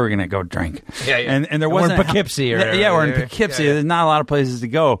 fuck, where were we going to go drink? Yeah. And there We're wasn't in Poughkeepsie. we're in Poughkeepsie. There's not a lot of places to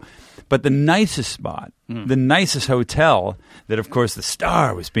go. But the nicest spot, the nicest hotel that, of course, the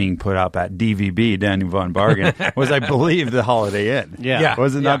star was being put up at, DVB, Daniel Von Bargen, was, I believe, the Holiday Inn. Yeah.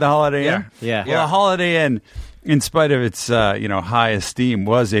 Was it not the Holiday Inn? Yeah. Well, the Holiday Inn, in spite of its high esteem,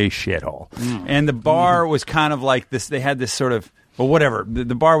 was a shithole. And the bar was kind of like this. They had this sort of, well, whatever.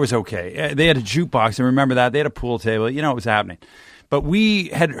 The bar was okay. They had a jukebox, and remember that. They had a pool table. You know what was happening. But we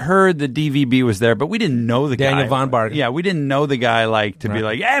had heard the DVB was there, but we didn't know the guy. Daniel Von Bargen. Yeah, we didn't know the guy be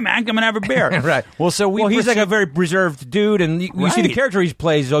like, hey, man, come and have a beer. Right. Well, he's like a very reserved dude, and you see the character he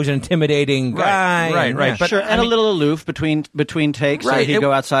plays is always an intimidating guy. Right. But, sure, and a little aloof between takes. Right. So he'd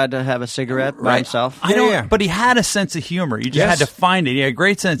go outside to have a cigarette by himself. I know, but he had a sense of humor. You just had to find it. He had a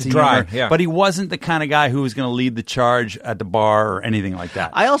great sense of Dry, humor. yeah. But he wasn't the kind of guy who was going to lead the charge at the bar or anything like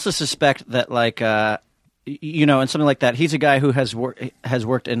that. I also suspect that, like, and something like that, he's a guy who has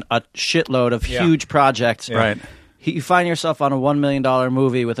worked in a shitload of huge projects. Yeah. Right. You find yourself on a $1 million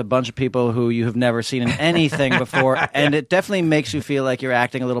movie with a bunch of people who you have never seen in anything before, and it definitely makes you feel like you're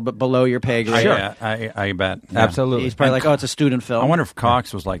acting a little bit below your pay grade. Sure. I bet. Yeah. Absolutely. He's probably like, oh, it's a student film. I wonder if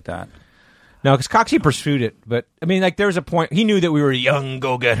Cox was like that. No, because Coxie pursued it, but I mean, like there was a point he knew that we were young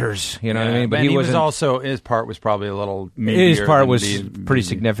go-getters. You know what I mean? But he was also his part was probably a little. His part was pretty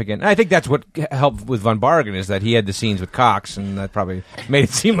significant. And I think that's what helped with Von Bargen is that he had the scenes with Cox, and that probably made it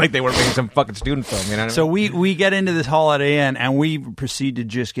seem like they were making some fucking student film. You know? What So I mean? we get into this Holiday Inn, and we proceed to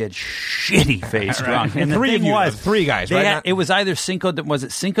just get shitty face drunk. And the thing was, three guys. Right? it was either Cinco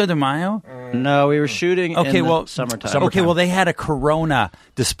de Mayo? No, we were shooting in the summertime. Okay, well they had a Corona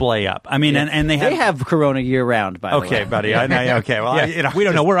display up. I mean, and they have Corona year round. By the way. Okay, buddy. I know. Okay, well, we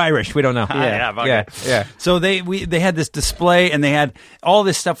don't know. We're Irish. We don't know. Yeah. So they had this display, and they had all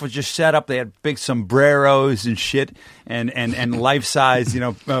this stuff was just set up. They had big sombreros and shit, and life size,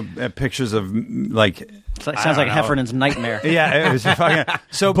 pictures of like. Sounds like Heffernan's nightmare. Yeah, it was fucking.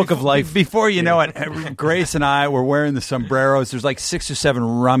 So Book of Life. Before you know it, Grace and I were wearing the sombreros. There's like 6 or 7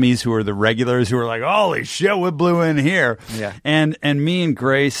 rummies who are the regulars who are like, holy shit, we blew in here. Yeah. And me and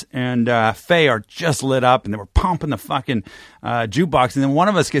Grace and Faye are just lit up, and they were pumping the fucking jukebox. And then one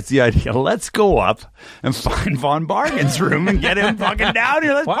of us gets the idea, let's go up and find Von Bargen's room and get him fucking down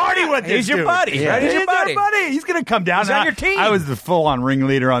here. Let's party with this He's your dude. buddy. Yeah. Right? He's your buddy. He's going to come down. He's on your team. I was the full-on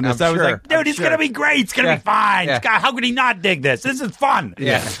ringleader on this. I'm I was sure. like, dude, he's going to be great. It's going to be fine. Yeah. God, how could he not dig this? This is fun.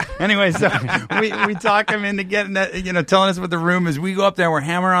 Yeah. Anyway, so we talk him into getting that, telling us what the room is. We go up there, we're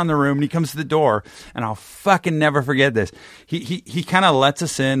hammering on the room, and he comes to the door, and I'll fucking never forget this. He kind of lets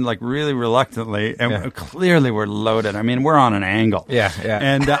us in, like, really reluctantly, and clearly we're loaded. I mean, we're on an angle. Yeah.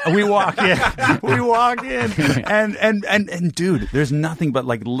 And we walk in. And dude, there's nothing but,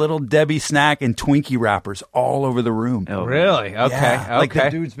 like, Little Debbie snack and Twinkie wrappers all over the room. Oh, really? Okay. Yeah. Like, the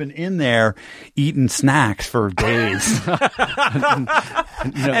dude's been in there eating snacks snacks for days, and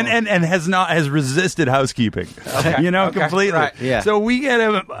has resisted housekeeping. Completely. Right. Yeah. So we get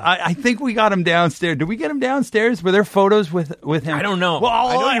him. I think we got him downstairs. Did we get him downstairs? Were there photos with him? I don't know. Well,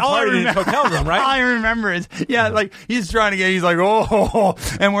 I know you partied in his hotel room, right? All I remember is, like he's trying to get. He's like, oh,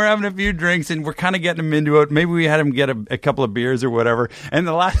 and we're having a few drinks, and we're kind of getting him into it. Maybe we had him get a couple of beers or whatever. And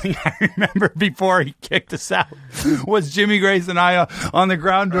the last thing I remember before he kicked us out was Jimmy Grace and I on the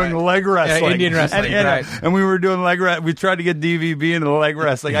ground doing leg wrestling. Yeah, Indian wrestling, right. And we were doing leg wrestling. We tried to get DVB into the leg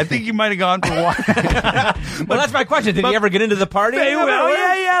wrestling. I think he might have gone for one. Well, that's my question. Did he ever get into the party?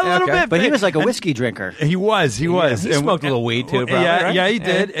 Yeah, a little bit. But he was like a whiskey drinker. He was. He smoked a little weed too, probably, right? Yeah, he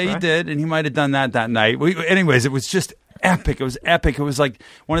did. He did, and he might have done that night. Anyways, it was just epic. It was epic. It was like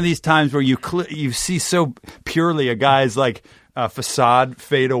one of these times where you see so purely a guy's like facade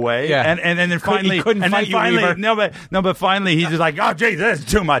fade away, and then finally, but finally he's just like, oh, geez, that's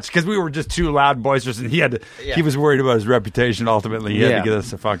too much, because we were just too loud, boisterous, and he was worried about his reputation. Ultimately, he had to get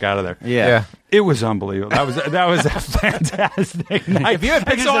us the fuck out of there. Yeah. It was unbelievable. That was a fantastic night. If you had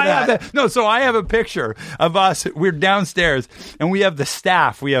pictures of that, so I have a picture of us. We're downstairs, and we have the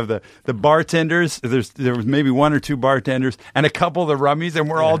staff. We have the bartenders. There was maybe one or two bartenders, and a couple of the rummies, and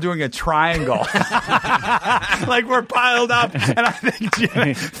we're all doing a triangle, like we're piled up. And I think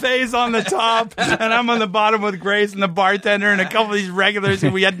Faye's on the top, and I'm on the bottom with Grace and the bartender and a couple of these regulars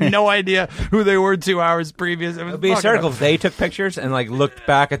who we had no idea who they were 2 hours previous. It would be hysterical if they took pictures and like looked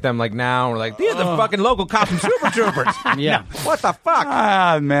back at them like now and we're like, these are the fucking local cops and Super Troopers. Yeah. What the fuck?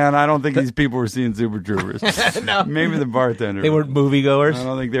 Man, I don't think these people were seeing Super Troopers. No. Maybe the bartender. They were moviegoers. I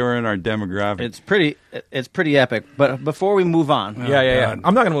don't think they were in our demographic. It's pretty epic. But before we move on, yeah.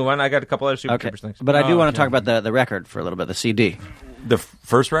 I'm not going to move on. I got a couple other Super Troopers things. But I do want to talk about the record for a little bit. The CD. The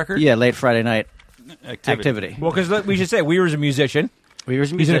first record? Yeah, Late Friday Night Activity. Well, because we should say Weaver's a musician.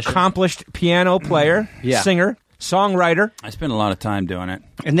 He's an accomplished piano player, singer, songwriter. I spent a lot of time doing it.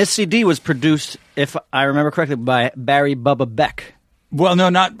 And this CD was produced, if I remember correctly, by Barry Bubba Beck. Well, no,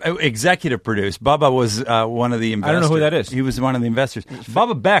 not executive produced. Bubba was one of the investors. I don't know who that is. He was one of the investors.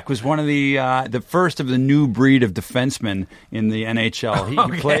 Bubba Beck was one of the first of the new breed of defensemen in the NHL. He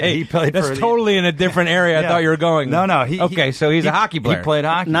played That's totally in a different area. I thought you were going. No. So he's a hockey player. He played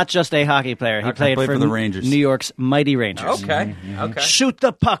hockey. Not just a hockey player. He played for the Rangers. New York's Mighty Rangers. Okay. Shoot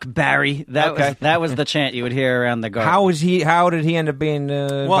the puck, Barry. That was the chant you would hear around the garden. How did he end up being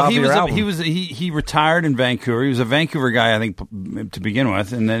involved in your album? He retired in Vancouver. He was a Vancouver guy, I think, to begin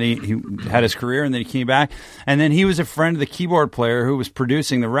with, and then he had his career, and then he came back, and then he was a friend of the keyboard player who was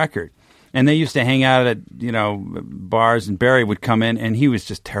producing the record, and they used to hang out at bars, and Barry would come in, and he was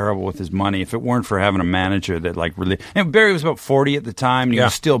just terrible with his money. If it weren't for having a manager that really, and Barry was about 40 at the time, and he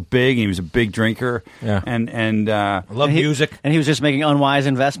was still big, and he was a big drinker, and I love music, and he was just making unwise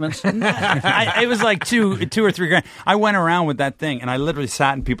investments. It was like two or three grand. I went around with that thing, and I literally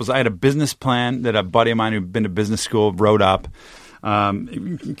sat in people's. I had a business plan that a buddy of mine who'd been to business school wrote up.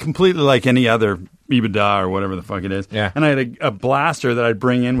 Completely like any other EBITDA or whatever the fuck it is. Yeah. And I had a blaster that I'd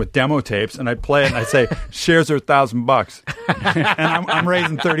bring in with demo tapes, and I'd play it, and I'd say, shares are $1,000. And I'm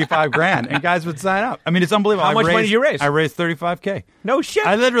raising 35 grand, and guys would sign up. I mean, it's unbelievable. How much money did you raise? I raised $35K. No shit.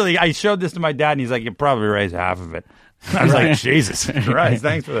 I showed this to my dad, and he's like, you probably raised half of it. I was like, Jesus Christ,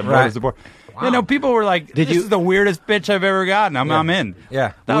 thanks for the vote support. Wow. People were like, this is the weirdest bitch I've ever gotten. I'm in.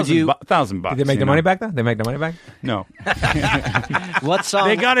 Yeah. $1,000. Did they make the money back, though? They make the money back? No. What song?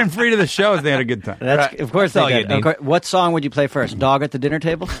 They got in free to the shows. They had a good time. Of course they did. What song would you play first? Dog at the Dinner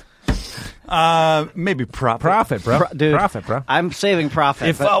Table? Maybe Profit. Profit, bro. Dude, Profit, bro. I'm saving Profit.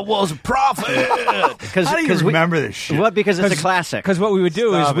 If I was a prophet. How do you remember this shit? What? Because it's a classic. Because what we would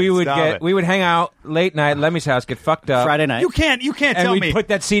do is we would hang out late night at Lemmy's house, get fucked up. Friday night. You can't tell me. And we'd put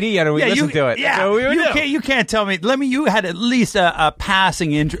that CD on and we'd listen to it. Yeah. So you can't tell me. Lemmy, you had at least a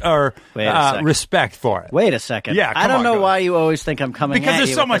passing respect for it. Wait a second. Yeah, I don't know why you always think I'm coming because at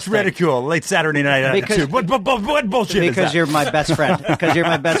there's you so much ridicule late Saturday night attitude. What bullshit is that? Because you're my best friend. Because you're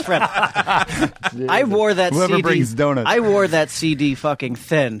my best friend. I wore that Whoever CD. brings donuts. I wore that CD fucking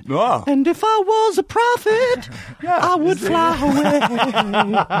thin. Oh. And if I was a prophet, I would fly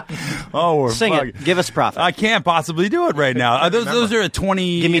away. Sing it. Give us Prophet. I can't possibly do it right now. Those are a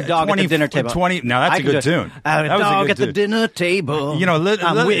 20. Give me Dog at the Dinner Table. 20. No, that's a good tune. Dog at the dinner table.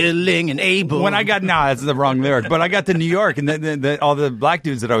 I'm willing and able. When I got that's the wrong lyric. But I got to New York, and all the black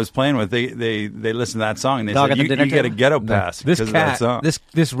dudes that I was playing with, they listened to that song, and they said, "You get a ghetto pass." This cat,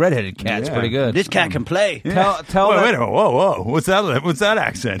 this redheaded cat, That's pretty good. This cat can play. Tell Wait that- a minute. Whoa. What's that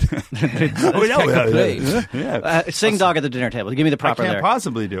accent? Sing Dog at the Dinner Table. Give me the I proper can't lyric.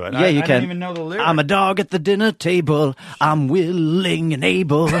 possibly do it. Yeah, you I can. don't even know the lyrics. I'm a dog at the dinner table. I'm willing and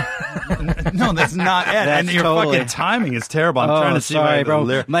able. No, that's not it. That's And your totally- fucking timing is terrible. I'm trying to see sorry, my bro.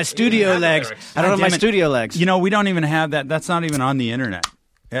 lyrics. My studio legs. I don't have my Damn it. studio legs. You know, we don't even have that. That's not even on the internet.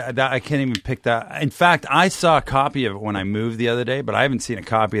 I can't even pick that. In fact, I saw a copy of it when I moved the other day, but I haven't seen a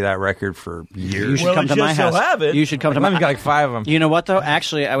copy of that record for years. You should come to my house. You should come to my Let me get like 5 of them. You know what, though?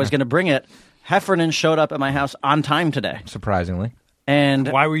 Actually, I was going to bring it. Heffernan showed up at my house on time today. Surprisingly.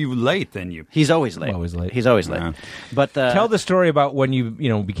 And Why were you late then? he's always late. Always late. He's always late. Yeah. But Tell the story about when you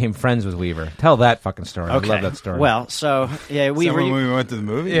became friends with Weaver. Tell that fucking story. okay. I love that story. Well, so yeah, When we went to the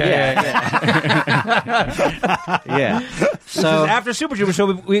movie? yeah. So after Super Troopers,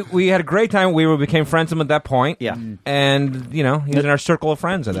 so we had a great time. We became friends with him at that point. Yeah. And, he was in our circle of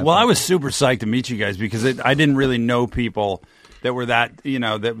friends at that Well, point. I was super psyched to meet you guys because I didn't really know people that were that,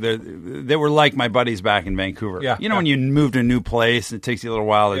 that were like my buddies back in Vancouver. Yeah, when you move to a new place, it takes you a little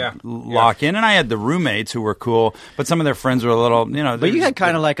while to lock in. And I had the roommates who were cool, but some of their friends were a little, But you had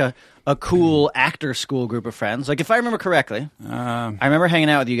kind of like a cool actor school group of friends. Like, if I remember correctly, I remember hanging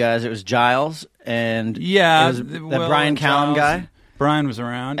out with you guys. It was Giles and Yeah, it was the Brian Callum Giles, guy. Brian was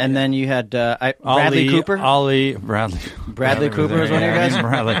around. And then you had Bradley Cooper. Bradley Cooper was one of your guys?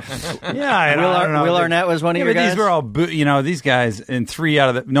 Bradley. Yeah, I don't know. Will Arnett was one of your but guys? these were all, these guys, and 4 out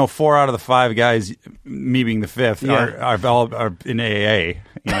of the 5 guys, me being the fifth, are in AA.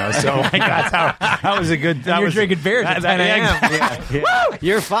 So like that was a good. You're drinking beers at 10 a.m. Woo!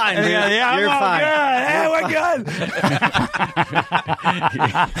 You're fine, dude. You're fine. Hey, we're good.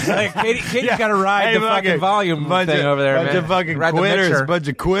 Katie's got to ride the fucking volume thing over there, bunch man. of fucking Ride the quitters, mixer. bunch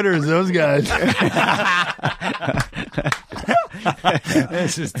of quitters. Those guys.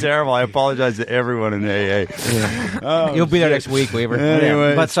 This is terrible. I apologize to everyone in AA. You'll be there next week, Weaver.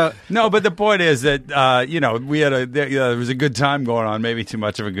 Anyway, But the point is that we had there was a good time going on. Maybe too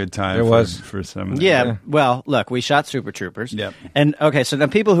much of a good time. There was. for some. Yeah, well, look, we shot Super Troopers. Yep. And okay, so now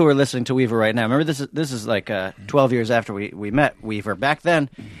people who are listening to Weaver right now, remember this is like 12 years after we met Weaver. Back then,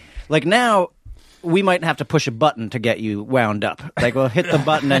 like now, we might have to push a button to get you wound up. Like, we'll hit the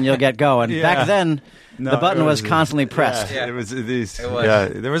button and you'll get going. Yeah. Back then, the button was constantly pressed. Yeah, it was these. It was. Yeah,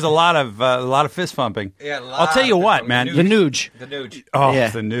 there was a lot of fist pumping. Yeah, I'll tell you what, man. The Nuge. The Nuge. Oh, Yeah.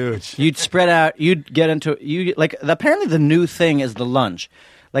 the Nuge. You'd spread out. You'd get into apparently the new thing is the lunge.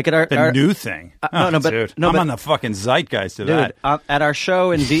 Like at our New thing. dude. I'm on the fucking zeitgeist of dude, that. at our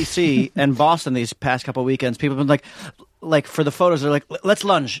show in DC and Boston these past couple weekends, people have been like for the photos, they're like, let's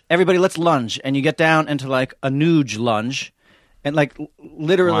lunge, everybody, let's lunge, and you get down into like a Nuge lunge, and like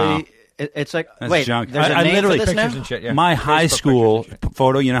literally, Wow. it's like That's wait, junk. there's a I name literally for this now? Pictures and shit, yeah. My high Facebook school pictures and shit.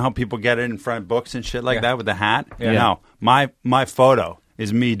 photo, you know how people get it in front of books and shit like Yeah. that with the hat? Yeah. No, my photo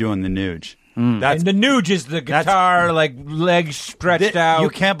is me doing the Nuge. That's And the Nuge is the guitar, like legs stretched out. You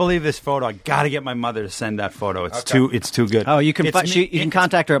can't believe this photo. I got to get my mother to send that photo. It's too good. Oh, you can It's me- you can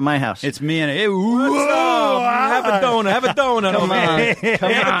contact her at my house. It's me and Have a donut. Have a donut. Come on. Have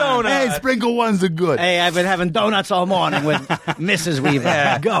a donut. Hey, sprinkle ones are good. Hey, I've been having donuts all morning with Mrs.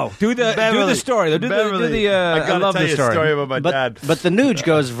 Weaver. Go. Do the story. Do the I I gotta love tell the you story. a story about my dad. But the Nuge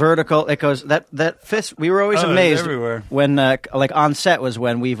goes vertical. It goes that fist. We were always Oh, it's amazed everywhere. when like on set was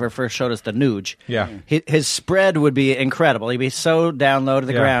when Weaver first showed us the Nuge. Yeah. His spread would be incredible. He'd be so down low to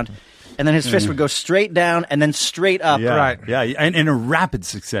the Yeah. ground, and then his fist would go straight down and then straight up. Yeah, Right. Yeah, and in a rapid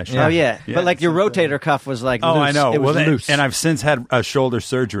succession. Oh yeah. But like your rotator cuff was like Oh, loose. I know. It was Well, loose. and I've since had a shoulder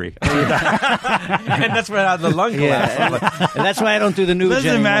surgery. And that's where the lung collapsed. yeah. And that's why I don't do the Nuge Listen,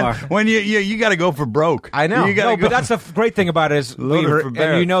 anymore. man, when you got to go for broke. I know. You gotta No, go. but that's the great thing about it is, Loaded Weaver, for and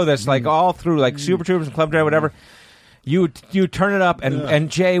bear. you know this, like all through like Super Troopers and Club Drive, whatever. You turn it up, and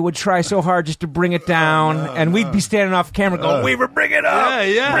Jay would try so hard just to bring it down, and we'd be standing off camera going, "Weaver, bring it up,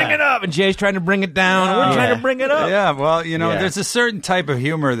 Yeah. bring it up," and Jay's trying to bring it down, and we're trying to bring it up. Yeah, well, Yeah. there's a certain type of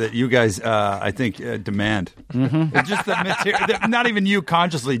humor that you guys, I think, demand. It's just the material, not even you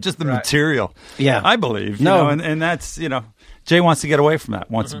consciously, just the material. Yeah. I believe. You No. know, and that's, Jay wants to get away from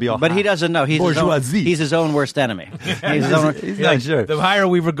that, wants to be all But he hot. doesn't know. Bourgeoisie. He's his own worst enemy. He's his own. He's not sure. The higher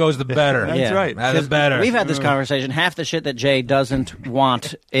Weaver goes, the better. That's Yeah. right. The better. We've had this conversation. Half the shit that Jay doesn't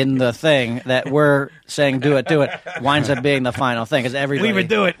want in the thing that we're saying do it winds up being the final thing because everybody Weaver,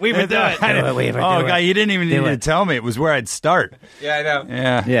 do it. Weaver, do it. Weaver, Oh, do God, it. you didn't even need Do to it. tell me. It was where I'd start. Yeah, I know.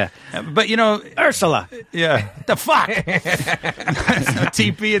 Yeah. Yeah. But, Ursula. yeah. The fuck? There's no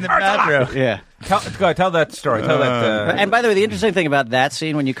TP in the bathroom. Yeah. Go ahead, tell that story. Tell that. And by the way, the interesting thing about that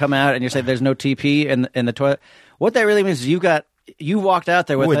scene when you come out and you say there's no TP in the toilet, what that really means is you've got you walked out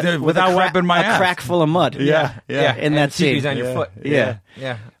there without wiping my ass. crack full of mud. Yeah. In that scene. TV's on your foot. Yeah.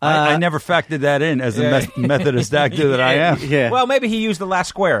 I never factored that in as a Methodist actor that I am. Yeah. Well, maybe he used the last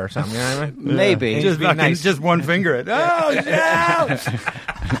square or something. You know what I mean? Maybe. Just one finger it. Oh, yeah.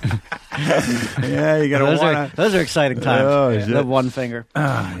 Yeah, you got to those are exciting times. Oh, shit. The one finger.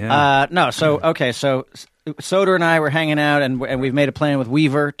 Yeah. So Soder and I were hanging out, and we've made a plan with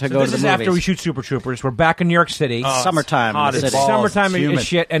Weaver to go to the movies. This is after we shoot Super Troopers. We're back in New York City. Summertime. hot as in the city. balls. Summertime It's is humid.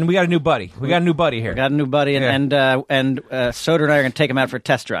 shit, and we got a new buddy. We got a new buddy here. Got a new buddy, and Soder and I are going to take him out for a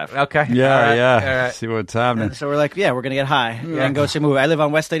test drive. Okay. Yeah, All right. yeah. All right. See what's happening. So we're like, we're going to get high and go see a movie. I live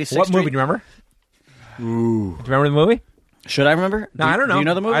on West 86th What Street. movie do you remember? Ooh. Do you remember the movie? Should I remember? No, I don't know. Do you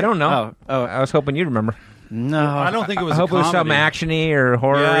know the movie? I don't know. Oh, I was hoping you'd remember. no. I don't think it was I hope a it was comedy. something actiony or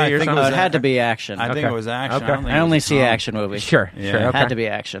horror Yeah, I or think it something. was It had to be action. I think Okay. it was action. Okay. I only see action movies. Sure. Yeah. Sure. Okay. Had to be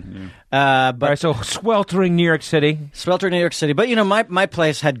action. All But right, so sweltering New York City. sweltering New York City. But, my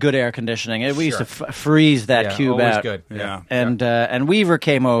place had good air conditioning. We used to freeze that Yeah, cube always out. good. Yeah. And Weaver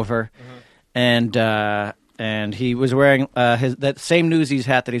came over, and he was wearing that same Newsies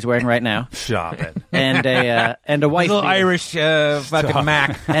hat that he's wearing right now, Stop it. and a wife Little beater. Irish fucking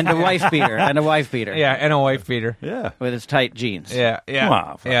Mac. and a wife beater, Yeah, and a wife beater. Yeah. with his tight jeans, Yeah, yeah.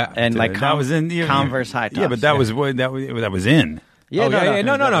 Wow. Yeah. and like that was in Converse high tops. Yeah, but that was in. Yeah, Oh,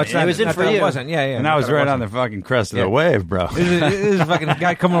 no, it's not. It was in I for thought you. It wasn't. Yeah, yeah. And I was thought it right on wasn't. the fucking crest of Yeah. the wave, bro. This is a fucking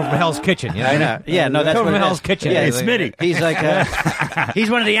guy coming over from Hell's Kitchen. You know? I know. Yeah, no, that's Coming what from it Hell's is. Kitchen. Yeah, Hey, Smitty. He's like, he's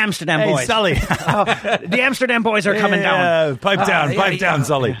one of the Amsterdam Hey, boys. Sully. The Amsterdam boys are coming down. Pipe down,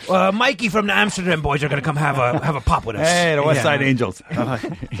 Sully. Mikey from the Amsterdam Boys are going to come have a pop with us. Hey, the West Side Angels.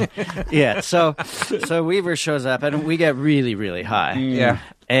 Yeah, so Weaver shows up, and we get really, really high. Yeah.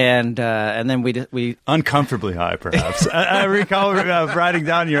 And then we Uncomfortably high, perhaps. I recall riding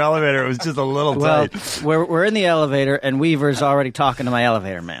down your elevator. It was just a little tight. we're in the elevator, and Weaver's already talking to my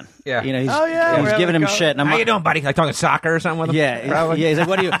elevator man. Yeah. He's, Oh, yeah, he's we're giving him having a shit. And I'm How you doing, buddy? Like talking soccer or something with him? Yeah, Probably. he's like,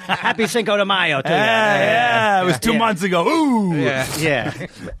 what do you? Happy Cinco de Mayo to you. Yeah. It was 2 months ago. Ooh. Yeah. Yeah,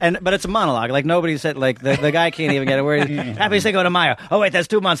 but it's a monologue. Like nobody said. Like the guy can't even get a word. Happy Cinco de Mayo. Oh wait, that's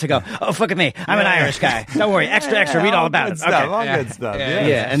 2 months ago. Oh fuck at me. I'm an Irish guy. Don't worry. Extra. Read all about it. Stuff, Okay. all Yeah. good stuff. Yeah.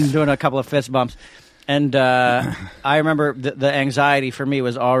 Yeah, and doing a couple of fist bumps. And I remember the anxiety for me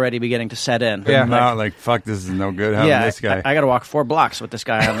was already beginning to set in. Yeah. Now, like, fuck, this is no good having Yeah, this guy. I got to walk 4 blocks with this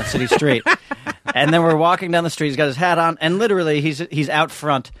guy on the city street. And then we're walking down the street. He's got his hat on, and literally he's out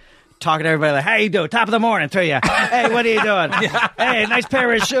front talking to everybody like, how you doing? Top of the morning to you. Hey, what are you doing? Hey, nice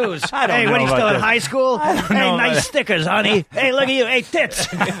pair of shoes. Hey, know what are you about still in this. high school? Hey, know about nice it. stickers, honey. Hey, look at you. Hey, tits.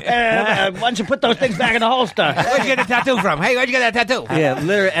 Why don't you put those things back in the holster? Where'd you get the tattoo from? Hey, where'd you get that tattoo? Yeah,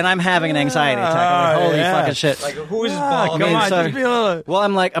 literally, and I'm having an anxiety attack. I'm like, holy yeah. fucking shit. Like, who is this Ah, ball? come on, so- just be a little... Well,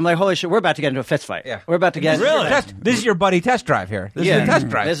 I'm like, holy shit, we're about to get into a fist fight. Yeah. We're about to get This is your buddy test drive here. This is the test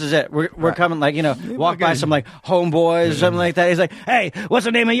drive. This is it. We're coming, like, walk by some like homeboys, something like that. He's like, hey, what's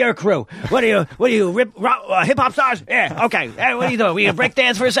the name of your crew? What are you hip hop stars? Yeah, okay. Hey, what are you doing? We gonna break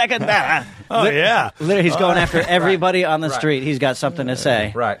dance for a second? Oh, yeah. Literally, he's going after everybody on the street. He's got something to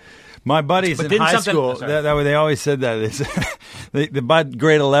say. Right. My buddies But in didn't high something- school, sorry. they always said that. They said, by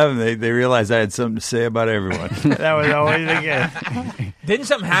grade 11, they realized I had something to say about everyone. That was always the case. Didn't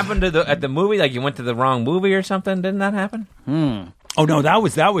something happen at the movie? Like you went to the wrong movie or something? Didn't that happen? Oh, no, that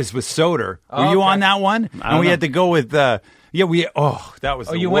was with Soder. Were you okay. on that one? And we know. had to go with... that was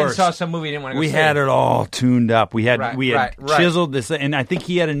the Oh, you worst. went and saw some movie you didn't want to go We see. had it all tuned up. We had Right. chiseled this, and I think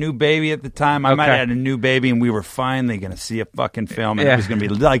he had a new baby at the time. I might Okay. have had a new baby, and we were finally going to see a fucking film, and Yeah. it was going to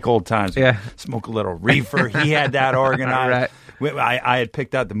be like old times. Yeah. Smoke a little reefer. He had that organized. I had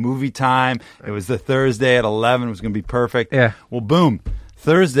picked out the movie time. It was the Thursday at 11. It was going to be perfect. Yeah. Well, boom.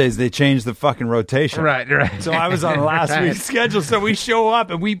 Thursdays, they changed the fucking rotation. Right. So I was on last Right. week's schedule. So we show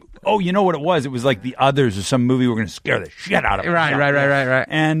up, and you know what it was? It was like The Others or some movie. We're going to scare the shit out of us. Right.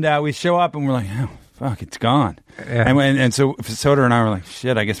 And we show up, and we're like, oh, fuck, it's gone. Yeah. And so Soder and I were like,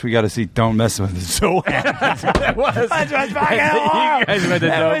 shit, I guess we got to see Don't Mess with the Zohan. That's what it was. That's what fucking You guys went to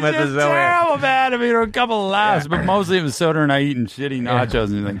Don't Mess with the Zohan. terrible, man. I mean, there were a couple of laughs, but mostly it was Soder and I eating shitty nachos.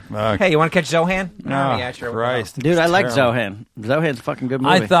 And you're like, fuck. Hey, you want to catch Zohan? Oh, yeah, sure. Christ. Dude, I like Terrible. Zohan. Zohan's a fucking good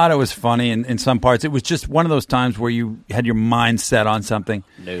movie. I thought it was funny in some parts. It was just one of those times where you had your mind set on something,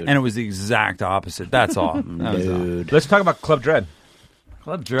 Dude. and it was the exact opposite. That's all. That was all. Let's talk about Club Dread.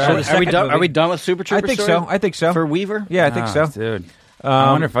 Club So Dread. the are we second done? movie. Are we done with Super Troopers? I think so. For Weaver? Yeah, I think so. Dude.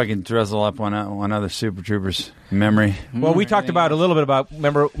 I wonder if I can drizzle up one other Super Troopers memory. Well, we talked about a little bit about.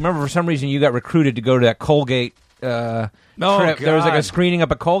 Remember, for some reason, you got recruited to go to that Colgate trip. There was like a screening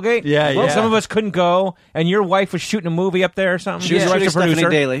up at Colgate. Yeah. Some of us couldn't go, and your wife was shooting a movie up there or something. She was your wife's a Stephanie producer.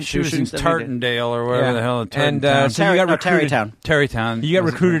 Daly. She was in Stephanie Daly. Tartondale or wherever the hell. And so you got recruited. Tarrytown. You got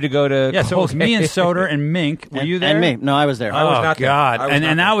recruited to go to. Yeah, so it was me and Soder and Mink. Were you there? And me. No, I was there. I was not there. God! I was not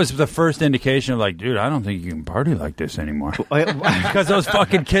And there. that was the first indication of like, dude, I don't think you can party like this anymore. Because those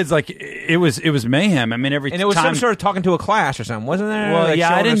fucking kids, like, it was mayhem. I mean, every And it was time. some sort of talking to a class or something, wasn't there? Well, Like yeah,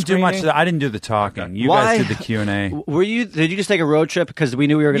 I showing a didn't do much. screening? I didn't do the talking. You Why? guys did the Q&A. Were you? Did you just take a road trip because we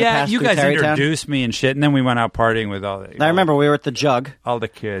knew we were going to Yeah, pass you through guys Tarrytown? introduced me and shit, and then we went out partying with I remember we were at the Jug, all the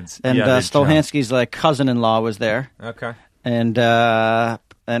kids. and yeah, they Stolhansky's like cousin-in-law was there, Okay. and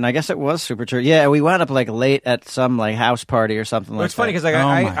I guess it was Super Church. Yeah, we wound up like late at some like house party or something Well, like it's funny that. because like,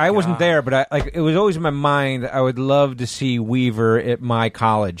 Oh my I wasn't God. there, but it was always in my mind. I would love to see Weaver at my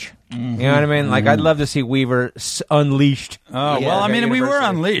college. You know what I mean? Like, I'd love to see Weaver unleashed. Oh, Yeah. well, I mean, we were University.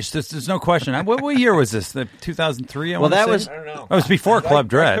 unleashed. There's no question. What year was this? 2003? Well, that was- I don't know. It was before Club I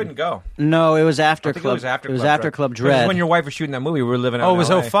Dread. couldn't go. No, it was after I think Club. it was after It was Club after Dread. Club Because Dread. when your wife was shooting that movie, we were living out Oh, it in was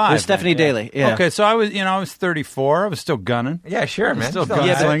LA. 05. It was Stephanie Daly. Yeah. Okay, so I was 34. I was still gunning. Yeah, sure, man. Still Still gun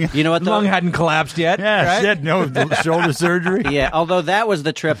got it. slinging. You know what? Though? Lung hadn't collapsed yet. Yeah, right? shit, no shoulder surgery. Yeah, although that was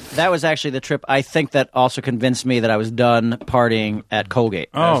the trip. That was actually the trip. I think that also convinced me that I was done partying at Colgate.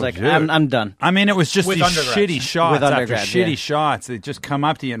 I Oh, was like, dude. I'm done. I mean, it was just With these undergrads. shitty shots With after undergrads, shitty yeah. shots. They just come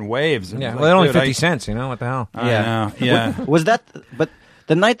up to you in waves. And Yeah, it's well, they're only dude, 50 cents, you know? What the hell? I Yeah. know, yeah. Was that? But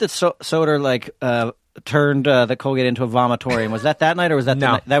the night that Soder like turned the Colgate into a vomitorium, was that night or was that the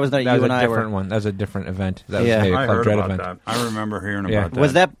No. night? That was the night That you was and a I different were. one. That was a different event. That Yeah. was maybe a I Club heard Dread about event. that. I remember hearing Yeah. about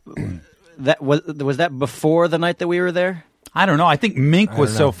that. Was that before the night that we were there? I don't know. I think Mink was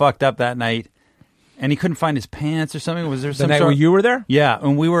don't so know. fucked up that night, and he couldn't find his pants or something. Was there The some night sort where you were there? Yeah,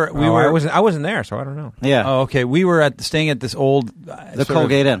 and we were. I wasn't there, so I don't know. Yeah, Oh, okay. We were staying at this old the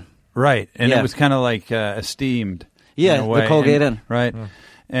Colgate Inn. right? And Yeah. it was kind of like esteemed. Yeah, in a the way. Colgate And- Inn. right?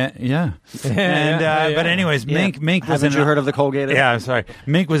 And, yeah. Yeah. But anyways, Yeah. Mink was Haven't in. you heard of the Colgate Inn? Yeah, I'm sorry.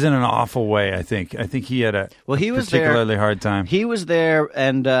 Mink was in an awful way. I think he had a Well, he was there. particularly hard time. He was there,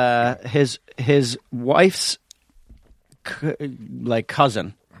 and his wife's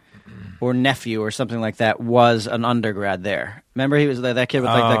cousin or nephew or something like that was an undergrad there. Remember, he was that kid with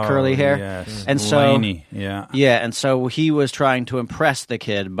like the curly hair. Yes. And so Laney, yeah. yeah, and so he was trying to impress the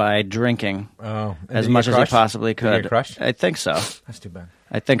kid by drinking Oh, as much as he possibly Did he could. get crushed? I think so. That's too bad.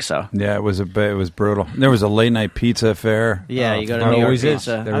 I think so. Yeah, it was brutal. There was a late night pizza affair. Yeah, you go to there New York always is.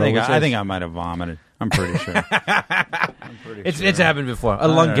 Pizza. There I think always I is. think I might have vomited. I'm pretty sure. It's happened before. A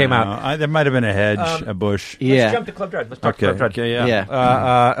lung came out. There might have been a hedge, a bush. Yeah. Let's jump to Club Dread. Let's talk Okay. Club Dread. Okay. Yeah.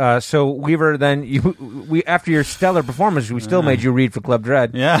 Yeah. So Weaver, then we after your stellar performance, we still made you read for Club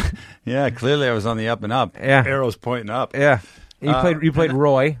Dread. Yeah. Yeah. Clearly, I was on the up and up. Yeah. Arrows pointing up. Yeah. You played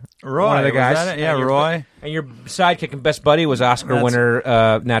Roy. Roy, one of the was guys. that it? Yeah, And your- Roy. And your sidekick and best buddy was Oscar That's- winner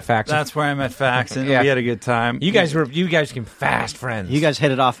Nat Faxon. That's where I met Faxon. Yeah. We had a good time. You guys became fast friends. You guys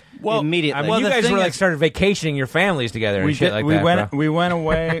hit it off Well, immediately. well, you the guys thing were like is- started vacationing your families together and we shit did, like we that. went bro. we went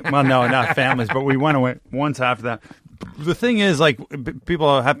away. Well, no, not families, but we went away once after that. The thing is, like,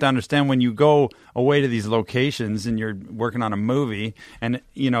 people have to understand when you go away to these locations and you're working on a movie, and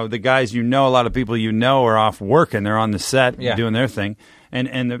the guys a lot of people are off working. They're on the set doing their thing,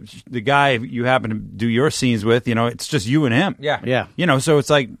 and the guy you happen to do your scenes with, it's just you and him. Yeah. Yeah. So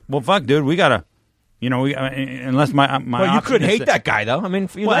it's like, well, fuck, dude, we gotta. Unless my Well, you option could is hate to- that guy though. I mean,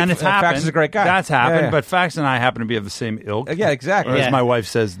 and it's happened. Fax is a great guy. That's happened. Yeah, yeah. But Fax and I happen to be of the same ilk. Yeah, exactly. Or as Yeah. my wife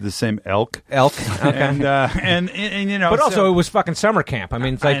says, the same elk. Elk. Okay. And But also, so- it was fucking summer camp. I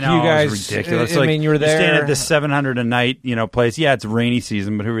mean, it's like I know, you guys. it was ridiculous. I Like, mean, you were there. You're staying at this 700 a night, place. Yeah, it's rainy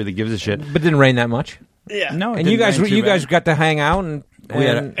season, but who really gives a shit? but it didn't rain that much. Yeah. No, it And you didn't guys, rain too you bad. guys got to hang out and. We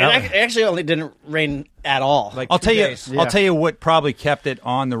had It actually only didn't rain at all. Like- I'll 2 tell you. days. I'll tell you what probably kept it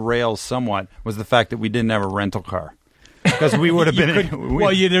on the rails somewhat was the fact that we didn't have a rental car because we would have been.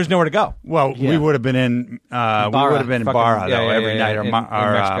 There's nowhere to go. Well, we would have been in. We would have been in Fucking- Barra yeah, though yeah, every yeah, night. in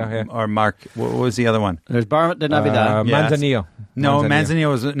Or Mexico, Mark. What was the other one? There's Bar de Navidad. Yes. Manzanillo. No, Manzanillo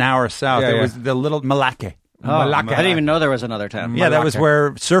was an hour south. Yeah, It yeah. was the little Malaque. I didn't even know there was another town. Yeah, that was Malaque.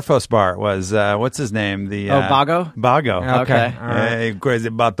 where Surfos Bar was. What's his name? Bago? Bago. Okay. All right. Hey, crazy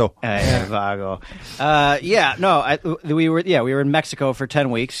bato. Vago. We were in Mexico for 10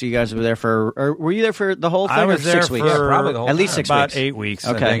 weeks. You guys were there or were you there for the whole thing? I was or there 6 for weeks? Yeah, probably the whole At least time. 6 about weeks. 8 weeks.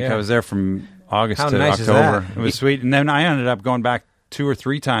 Okay. I think Yeah. I was there from August How to nice is October. that? It was sweet, and then I ended up going back 2 or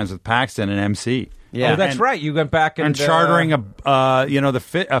 3 times with Paxton and MC. Yeah. Oh, that's And- right. You went back And chartering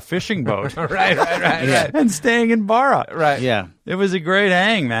a fishing boat, right, and staying in Barra. right. Yeah. It was a great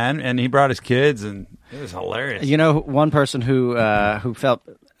hang, man. And he brought his kids, and it was hilarious. You know, one person who felt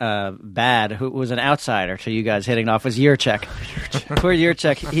bad, who was an outsider to you guys hitting it off, was Yurchek. Poor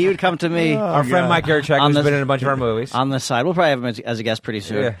Yurchek. He would come to me. Our friend Mike Yurchek, who's been in a bunch of our movies. On the side. We'll probably have him as a guest pretty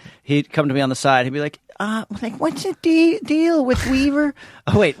soon. Yeah. He'd come to me on the side. He'd be like, what's the deal with Weaver?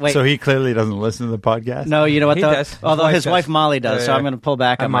 Oh, wait. So he clearly doesn't listen to the podcast? No, you know what, He though? does. Although his wife does. Molly does, so I'm going to pull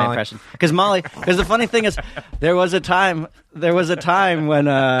back on my impression. Because the funny thing is, there was a time when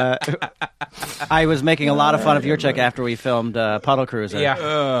I was making a lot of fun of Yurchek after we filmed Puddle Cruiser.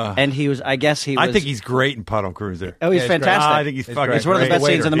 Yeah. And he was, I think he's great in Puddle Cruiser. Oh, he's fantastic. I think he's fucking It's one of the best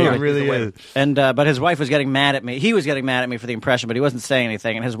scenes in the movie. It really is. And but his wife was getting mad at me. He was getting mad at me for the impression, but he wasn't saying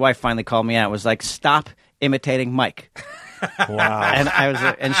anything. And his wife finally called me out. Was like, "Stop imitating Mike." Wow. And I was,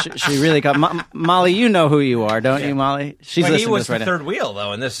 and she really got Molly. You know who you are, don't you, Molly? She's But listening he to was this the right third wheel,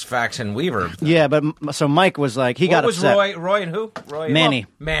 though, in this Fax and Weaver. Yeah, but so Mike was like, he got What was upset. Roy and who? Manny.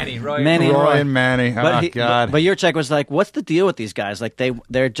 Manny. Roy and Manny. But God. But Yurchek was like, "What's the deal with these guys? Like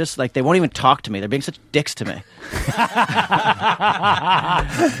they're just like they won't even talk to me. They're being such dicks to me."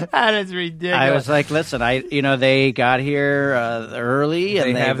 That is ridiculous. I was like, "Listen, they got here early,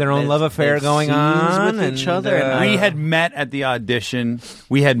 and They have their own love affair going on with each and, other." And we had met at the audition.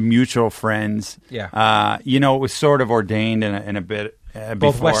 We had mutual friends. Yeah. It was sort of ordained in a bit. Both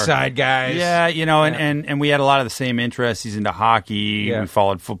before. West Side guys. Yeah, and we had a lot of the same interests. He's into hockey. Yeah. We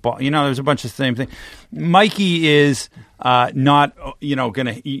followed football. There was a bunch of the same thing. Mikey is not, you're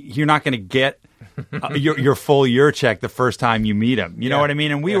not going to get your full Yurchek the first time you meet him. You know what I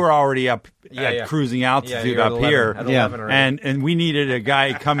mean? And we were already up at cruising altitude up here. And we needed a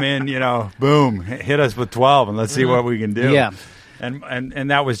guy come in, boom, hit us with 12 and let's see what we can do. Yeah.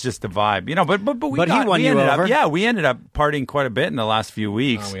 And that was just the vibe, he won you over. We ended up partying quite a bit in the last few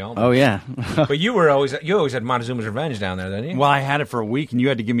weeks. We all Oh yeah. But you always had Montezuma's Revenge down there, didn't you? Well, I had it for a week, and you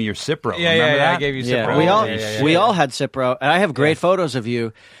had to give me your Cipro. Yeah, Remember that? I gave you Yeah. Cipro. We all had Cipro, and I have great photos of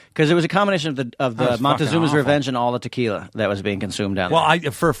you. Because it was a combination of the Montezuma's awful. Revenge and all the tequila that was being consumed down there.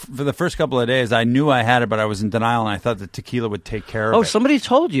 Well, for the first couple of days, I knew I had it, but I was in denial, and I thought the tequila would take care of it. Somebody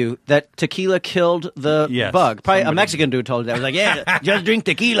told you that tequila killed the bug. Probably a Mexican dude told you that. I was like, yeah, just drink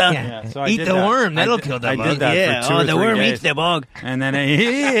tequila. Yeah, so I Eat did the that. worm. That'll kill the bug. I did that for 2 or 3 the worm days. eats the bug. And then,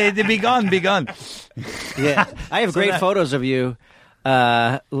 be gone. Yeah, I have great photos of you,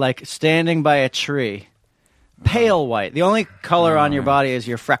 like standing by a tree, pale white. The only color on your body is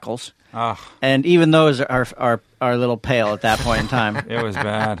your freckles. And even those are a little pale at that point in time. It was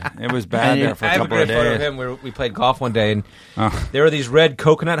bad. It was bad there for a couple I have a of great photo of days. him where we played golf one day, and there were these red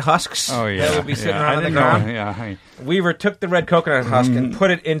coconut husks Oh, yeah. that would be sitting Yeah. around I on the didn't know. ground. Yeah. Weaver took the red coconut husk and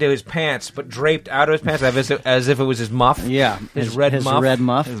put it into his pants, but draped out of his pants as if it was his muff. Yeah, his red muff. red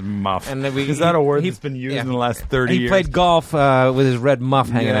muff. His muff. And then Is that a word that's been used in the last 30 years? He played golf with his red muff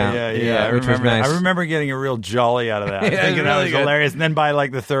hanging out. Yeah. which was nice. I remember getting a real jolly out of that. Yeah, Thinking that really was good. hilarious. And then by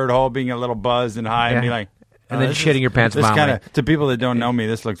like the third hole, being a little buzzed and high and being like, And then shitting your pants This violently. kind of to people that don't know me,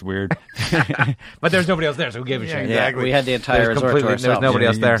 this looks weird. But there's nobody else there, so who gave a shit? exactly. we had the entire There's resort to completely- there was ourselves. nobody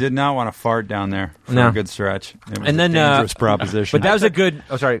else there. You did not want to fart down there for No. a good stretch. It was And then, a dangerous proposition. But that was a good.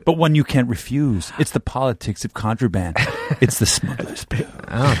 Oh, sorry. But one you can't refuse. It's the politics of contraband. It's the smuggler's pill.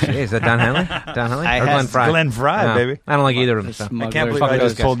 Oh, jeez, is that Don Henley? Don Henley I or had Glenn Fry? Glenn Fry, No, baby. I don't like either of them. So. I can't believe Fuck I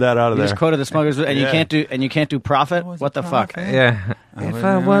those just guys. pulled that out of You there. just quoted the smugglers, and Yeah. you can't do profit. What the fuck? Yeah. If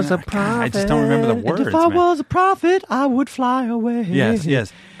I was a prophet, I just don't remember the words. If I man. was a prophet, I would fly away. Yes.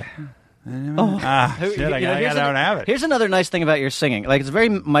 Shit, I don't have it. Here's another nice thing about your singing. Like, it's very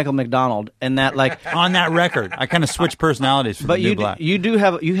Michael McDonald in that, like, On that record, I kind of switched personalities for but the New you Black. you do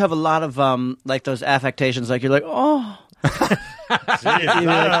have a lot of like those affectations. Like, you're like, oh.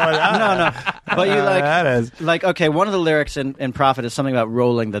 No. But you like that is. like, okay, one of the lyrics in Prophet is something about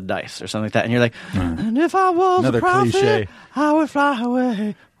rolling the dice or something like that, and you're like, and if I was Another a prophet, cliche. I would fly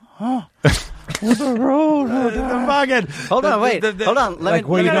away. Oh. With a roll of dice. Hold on, wait, hold on. Let Like me.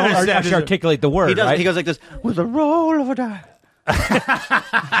 where you let me don't understand. actually articulate the word, He does. right? He goes like this with a roll of a die.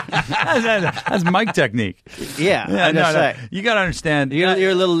 That's Mike technique. Yeah, I'm just saying. You got to understand. You're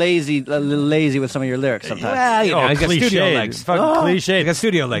a little lazy with some of your lyrics sometimes. Well, you know, he's got cliche. studio legs. Fucking cliche. He's got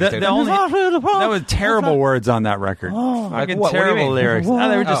studio legs, The dude. only, that was terrible words on that record. Like Fucking what? What do you terrible mean? lyrics. No,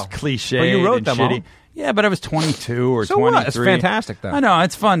 they were just Oh. cliche. But you wrote and them shitty. all. Yeah, but I was 22 or So 23. what? It's fantastic, though. I know.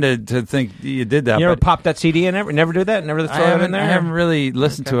 It's fun to think you did that. You ever but pop that CD and never do that? Never I throw it in there? I haven't really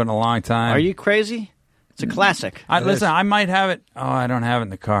listened to it in a long time. Are you crazy? It's a classic. Listen, I might have it. Oh, I don't have it in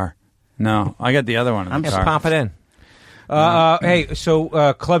the car. No, I got the other one in the Just car. pop it in. Hey,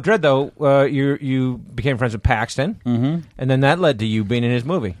 so Club Dread, though, you became friends with Paxton, and then that led to you being in his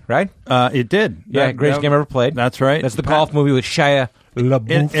movie, right? It did. Yeah, greatest game ever played. That's right. That's the golf movie with Shia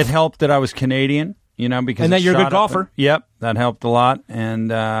LaBeouf. It helped that I was Canadian. because And that it you're a good shot up- golfer. Yep, that helped a lot,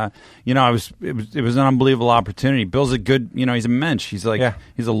 and it was an unbelievable opportunity. Bill's a good, he's a mensch. He's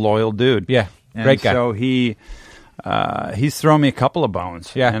he's a loyal dude. Yeah, And great guy. So he's thrown me a couple of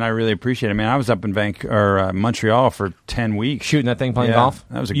bones. Yeah. And I really appreciate it. I mean, I was up in Montreal for 10 weeks. Shooting that thing, playing Yeah, golf.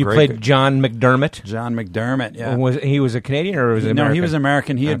 that was a You great- played John McDermott. John McDermott, yeah. He was a Canadian or was he American? No, he was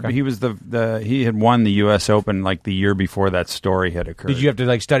American. He Okay. he had won the U.S. Open like the year before that story had occurred. Did you have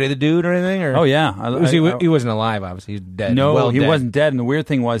to study the dude or anything? Or? Oh yeah, He wasn't alive. Obviously, he's dead. No, well he dead. wasn't dead. And the weird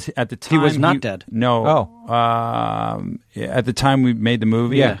thing was, at the time was not dead. No. At the time we made the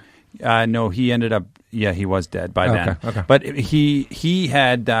movie. Yeah. No, he ended up. Yeah, he was dead by then. Okay. But he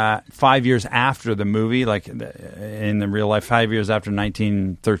had 5 years after the movie, like in the real life, 5 years after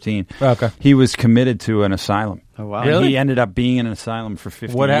 1913. Okay. He was committed to an asylum. Oh, wow. And Really? he ended up being in an asylum for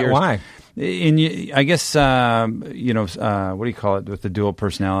 50 years. Why? I guess what do you call it with the dual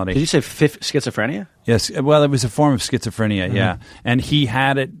personality? Did you say schizophrenia? Yes, well, it was a form of schizophrenia, yeah. And he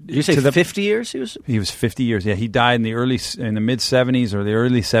had it. Did you say 50 years? He was 50 years. Yeah, he died in the mid 70s or the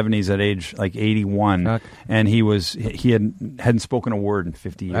early 70s at age like 81, Okay. and he hadn't spoken a word in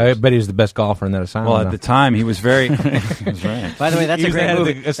 50 years. I bet he was the best golfer in that asylum. Well, at though. the time, he was very. That's right. By the way, that's He a was the great head of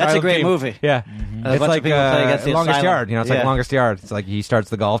movie. the That's a asylum great team. movie. Yeah, A it's bunch like of people play against the Longest asylum. Yard. It's like Yeah. Longest Yard. It's like he starts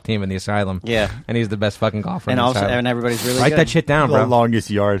the golf team in the asylum. Yeah. and he's the best fucking golfer. And in the also, asylum. and everybody's really Write good. that shit down, The bro. longest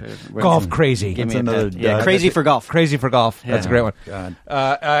yard. Golf crazy. Give me That's a another- pen. Yeah, that's crazy it. for golf. Crazy for golf. That's a great one. God.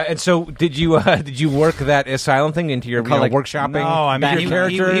 And so, did you work that asylum thing into your workshopping? No, I mean your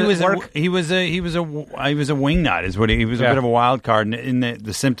character he was work? he was a wingnut is what he was a bit of a wild card, and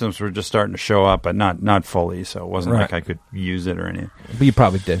the symptoms were just starting to show up, but not fully. So it wasn't Right. like I could use it or anything. But you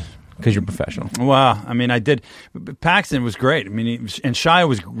probably did because you're professional. Well, I mean, I did. But Paxton was great. I mean, and Shia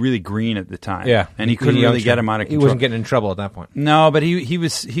was really green at the time. Yeah, and he couldn't really get him out of control. He wasn't getting in trouble at that point. No, but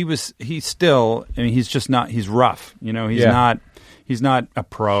he's still. I mean, he's just not. He's rough. He's Yeah. not. He's not a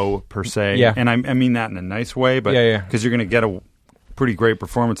pro per se. Yeah. And I mean that in a nice way. But Yeah. because you're going to get a pretty great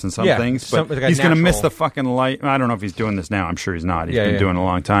performance in some Yeah, things, but like a he's going to miss natural- the fucking light. I don't know if he's doing this now. I'm sure he's not. He's Yeah, been yeah. doing it a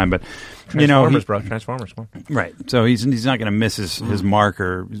long time, but Transformers, bro. Transformers. Come on. right. So he's not going to miss his mark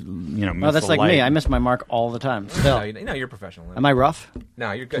or miss Well, that's the like light. me. I miss my mark all the time. Still. No, you're professional. Am I rough?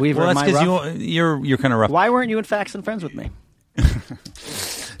 No, you're good. Weaver, Well, that's am I rough? because you're kind of rough. Why weren't you in Facts and Friends with me?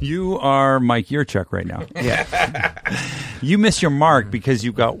 You are Mike Yurchuk right now. Yeah. You miss your mark because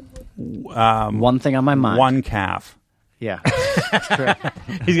you got One thing on my mind. one calf. Yeah. It's true.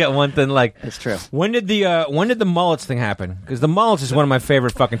 He's got one thing like. It's true. When did the mullets thing happen? Because the mullets is one of my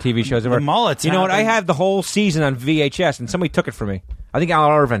favorite fucking TV shows ever. The mullets You know what? I happened- had the whole season on VHS, and somebody took it from me. I think Al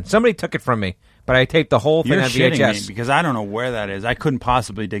Irvin. Somebody took it from me, but I taped the whole thing You're on shitting VHS. me because I don't know where that is. I couldn't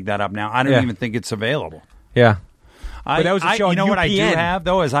possibly dig that up now. I don't Yeah. even think it's available. Yeah, But that was a show You know on what I do UPN. have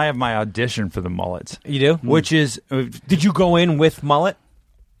though is I have my audition for the mullets, you do. which is Did you go in with mullet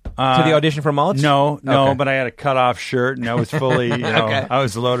to the audition for mullets? No, Okay. but I had a cut off shirt and I was fully, Okay. I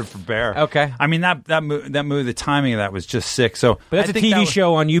was loaded for bear. Okay. I mean that movie, the timing of that was just sick. So, But that's I a think TV that was-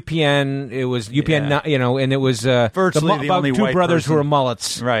 show on UPN. It was UPN, Yeah. and it was Virtually the about only two white brothers who person. were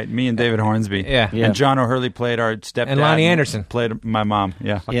mullets. Right, me and David Hornsby. Yeah. Yeah. And John O'Hurley played our stepdad. And Lonnie Anderson. played my mom.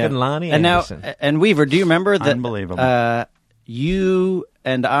 Yeah. Fucking Lonnie and Anderson. now, and Weaver, do you remember that? Unbelievable. You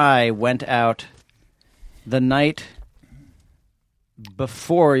and I went out the night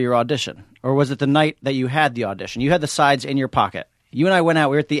before your audition, or was it the night that you had the audition? You had the sides in your pocket. You and I went out.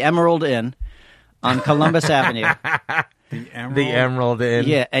 We were at the Emerald Inn on Columbus Avenue. The Emerald Inn.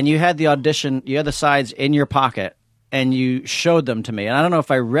 Yeah, and you had the audition. You had the sides in your pocket, and you showed them to me. And I don't know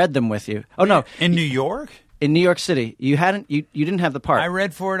if I read them with you. Oh no, In New York, in New York City, you hadn't. You didn't have the part. I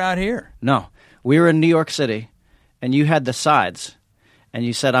read for it out here. No, we were in New York City, and you had the sides, and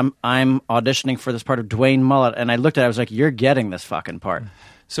you said, "I'm auditioning for this part of Dwayne Mullet," and I looked at it. I was like, "You're getting this fucking part."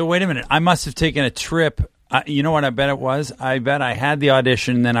 So wait a minute. I must have taken a trip. You know what I bet it was? I bet I had the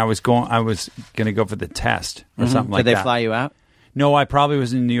audition, then I was going to go for the test or something like Did they that. fly you out? No, I probably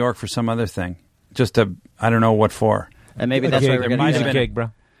was in New York for some other thing. I don't know what for. And maybe that's why we're there getting might Music have been- gig,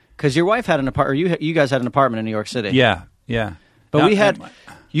 bro. because your wife had an apartment, or you guys had an apartment in New York City. Yeah, yeah. but Now,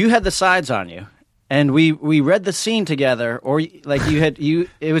 you had the sides on you, and we read the scene together, or like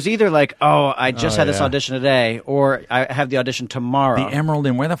it was either like, oh, I just had this yeah. audition today, or I have the audition tomorrow. the Emerald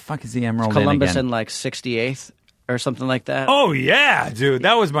Inn. Where the fuck is the Emerald Inn Columbus again? in like 68th or something like that. Oh yeah, dude,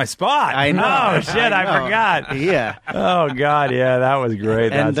 that was my spot. I know. Oh shit, I forgot. Yeah. Oh god, yeah, that was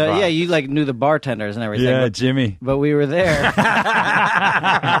great. And yeah, you like knew the bartenders and everything. Yeah, but, Jimmy. But we were there.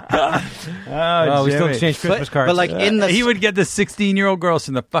 Oh, we still Jimmy. exchange Christmas cards. But like in the He would get the 16-year-old girls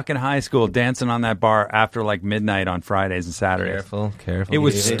from the fucking high school dancing on that bar after like midnight on Fridays and Saturdays. Careful. It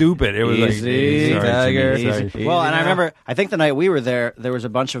was stupid. It was Easy, like Tiger. Jimmy, sorry. Well, and I remember, I think the night we were there was a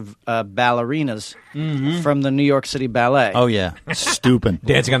bunch of ballerinas from the New York City Ballet. Oh yeah, stupid.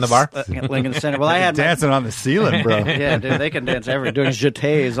 Dancing on the bar. At Lincoln Center. Well, I had dancing on the ceiling, bro. yeah, dude, they can dance doing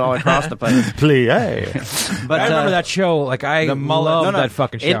jetés all across the place. Plie. But I remember that show. Like I loved that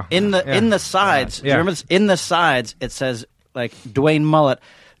fucking show. In the sides. Do you remember this? In the sides, it says like Dwayne Mullet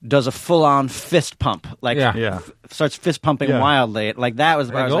does a full-on fist pump, like starts fist pumping wildly. Like that was,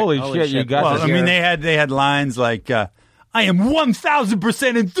 like, I was holy like, shit, you got Well, this. I mean, they had lines like, "I am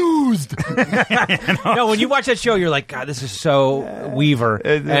 1,000% enthused." No, when you watch that show, you're like, God, this is so Weaver,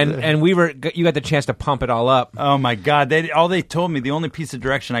 and Weaver, you got the chance to pump it all up. Oh my God! All they told me, the only piece of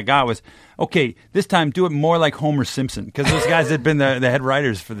direction I got was, okay, this time do it more like Homer Simpson, because those guys had been the head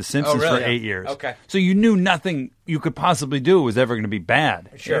writers for The Simpsons for 8 years. Okay. So you knew nothing you could possibly do was ever going to be bad.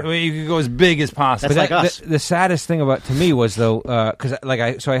 Sure. You could go as big as possible. That's like us. The saddest thing to me was though, because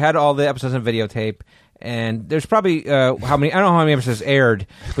I had all the episodes on videotape. And there's probably I don't know how many episodes aired,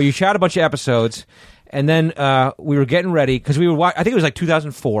 but you shot a bunch of episodes, and then we were getting ready because we were. I think it was like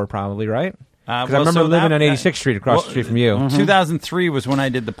 2004, probably, right? Because I remember living on 86th Street across the street from you. 2003 was when I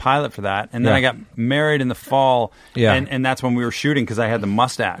did the pilot for that, and then I got married in the fall, and that's when we were shooting because I had the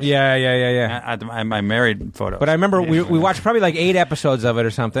mustache. Yeah. At my married photos. But I remember we watched probably like 8 episodes of it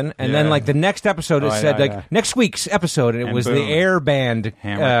or something, and then like the next episode it said next week's episode, and it was boom. the Airband,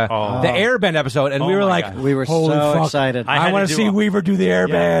 the Airband episode, and we were like, we were holy so fuck, excited. I want to see Weaver do the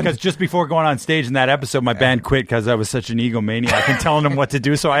Airband. Because just before going on stage in that episode, my band quit because I was such an egomaniac and telling them what to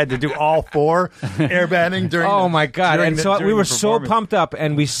do, so I had to do all 4 airbanding during. Oh my God! And so we were so pumped up,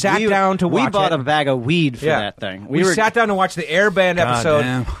 and we sat down to watch. We bought it. a bag of weed for that thing. We sat down to watch the Airband episode,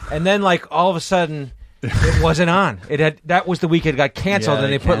 and then like all of a sudden, it wasn't on. That was the week it got canceled,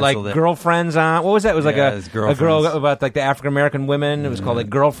 and they put like Girlfriends on. What was that? It was like a girl about like the African American women. It was called like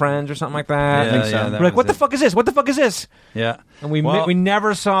Girlfriends or something like that. I think so. We're like, what the fuck is this? What the fuck is this? Yeah. And we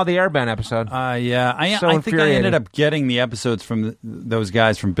never saw the Airband episode. I think I ended up getting the episodes from those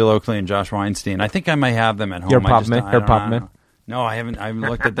guys from Bill Oakley and Josh Weinstein. I think I might have them at home. Your pop man. No, I haven't. I haven't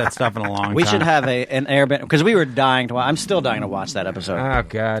looked at that stuff in a long time. We should have an Airband because we were dying to watch. I'm still dying to watch that episode. Oh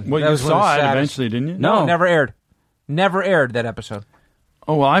God! Well, you saw it eventually, didn't you? No, never aired. Never aired that episode.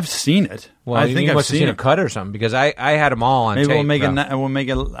 Oh well, I've seen it. Well, I think I've seen a cut or something because I had them all on. Maybe tape, we'll make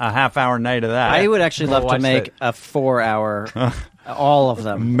a half-hour night of that. I would actually love to make a 4-hour, all of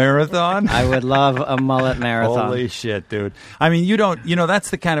them marathon. I would love a mullet marathon. Holy shit, dude! I mean,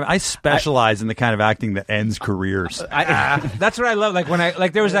 that's the kind of I specialize in the kind of acting that ends careers. That's what I love. Like when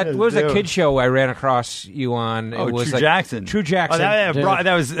there was that what was that kid show I ran across you on? Oh, it was True Jackson. True Jackson. Oh,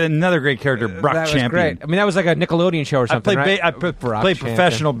 that was another great character, Brock that was Champion. great. I mean, that was like a Nickelodeon show or something. I played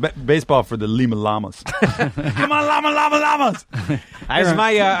professional baseball for the Lima Llamas. Come on, llamas!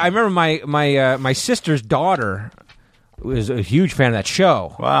 I remember my sister's daughter was a huge fan of that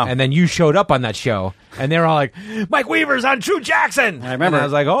show. Wow. And then you showed up on that show, and they were all like, Mike Weaver's on True Jackson. I remember. And I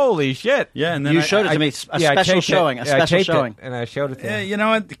was like, holy shit. Yeah, and then you showed it to me, a special showing. And I showed it to Yeah, him. you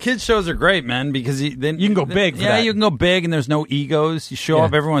know what? The kids' shows are great, man, because then You can go big for that. you can go big, and there's no egos. You show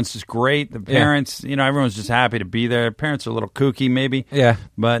up, everyone's just great. The parents, everyone's just happy to be there. Parents are a little kooky, maybe. Yeah.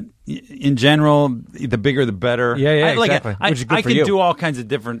 But in general, the bigger the better. Yeah, exactly. Which is good I for can you. do all kinds of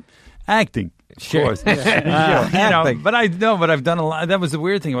different acting. Sure. Of course. But I've done a lot. That was the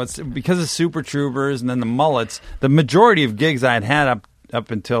weird thing about because of Super Troopers and then the Mullets. The majority of gigs I had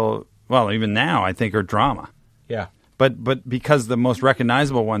up until even now I think are drama. Yeah. But because the most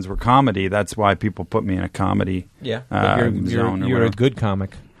recognizable ones were comedy, that's why people put me in a comedy. Yeah. Zone. You're a good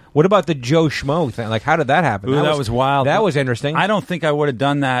comic. What about the Joe Schmo thing? Like, how did that happen? Ooh, that was wild. That was interesting. I don't think I would have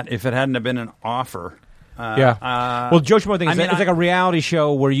done that if it hadn't have been an offer. Well, Joe Schmo thing is it's like a reality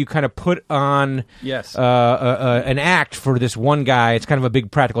show where you kind of put on an act for this one guy. It's kind of a big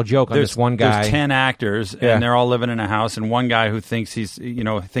practical joke on this one guy. There's 10 actors, and they're all living in a house, and one guy who thinks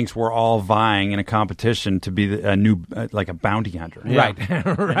thinks we're all vying in a competition to be a new, like a bounty hunter. Right. Make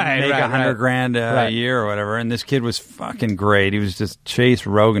 $100,000 a year or whatever. And this kid was fucking great. He was just Chase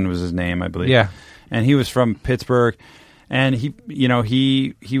Rogan was his name, I believe. Yeah. And he was from Pittsburgh. And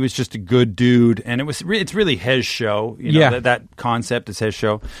he was just a good dude, and it's really his show. That concept is his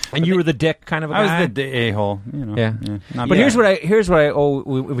show. And you were the dick kind of a guy. I was the a-hole. Yeah. But here's what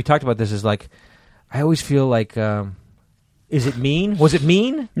we talked about. This is like, I always feel like, is it mean? Was it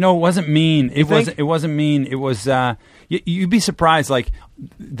mean? No, it wasn't mean. It wasn't mean. It was. You'd be surprised. Like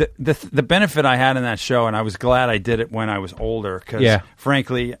the benefit I had in that show, and I was glad I did it when I was older. Because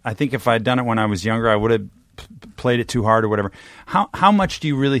frankly, I think if I had done it when I was younger, I would have played it too hard or whatever. How much do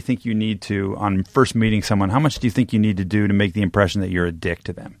you really think you need to, on first meeting someone, how much do you think you need to do to make the impression that you're a dick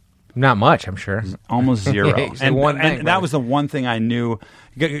to them? Not much, I'm sure. Almost zero. and that was the one thing I knew.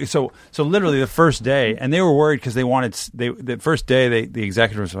 So literally the first day, and they were worried because the first day the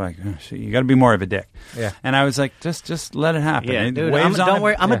executives were like, oh, shit, you got to be more of a dick. Yeah. And I was like, just let it happen. Yeah, dude, don't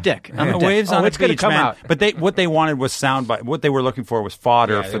worry, I'm a dick. I'm a dick. Waves on it's the beach, gonna come man. out. But what they wanted was soundbite. What they were looking for was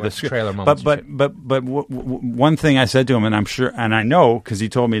fodder for the trailer moments. But one thing I said to him, and I'm sure, and I know because he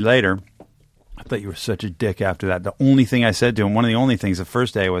told me later. I thought you were such a dick after that. The only thing I said to him, one of the only things the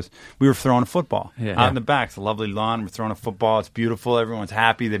first day was we were throwing a football out in the back. It's a lovely lawn. We're throwing a football. It's beautiful. Everyone's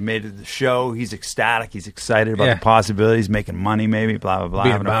happy. They've made it to the show. He's ecstatic. He's excited about the possibilities, making money maybe, blah, blah, blah.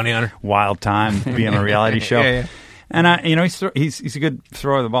 Being a bounty hunter. Wild time, being on a reality show. And he's a good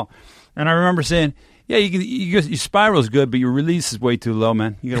thrower of the ball. And I remember saying, yeah, your spiral's good, but your release is way too low,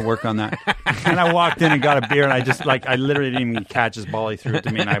 man. You got to work on that. And I walked in and got a beer, and I literally didn't even catch his ball. He threw it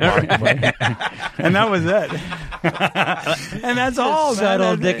to me, and I walked away. And that was it. And that's all.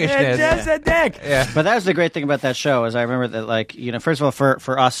 Subtle dickishness. It's just a dick. Yeah. But that was the great thing about that show is I remember that, like, you know, first of all,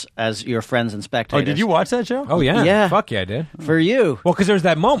 for us as your friends and spectators. Oh, did you watch that show? Oh, yeah. Yeah. Fuck yeah, I did. For you. Well, because there was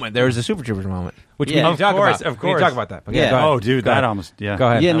that moment. There was a Super Troopers moment. Which we Yeah. need to talk about. Of course. We need to talk about that. But Yeah. go ahead. Oh, dude, Go that ahead. almost, yeah. Go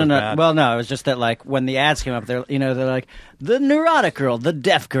ahead. Yeah, That no. was bad. Well, no, it was just that, like, when the ads came up, they're like, the neurotic girl, the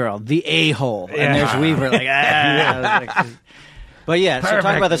deaf girl, the a-hole. And there's Weaver, like, But yeah, so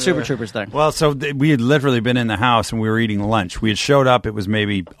talk about the Super Troopers thing. Well, so we had literally been in the house and we were eating lunch. We had showed up. It was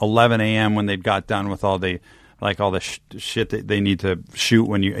maybe 11 a.m. when they'd got done with all the shit that they need to shoot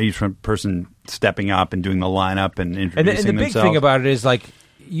when each person stepping up and doing the lineup and introducing and the big themselves. thing about it is, like,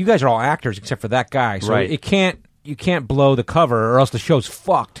 you guys are all actors except for that guy. So Right. you can't blow the cover or else the show's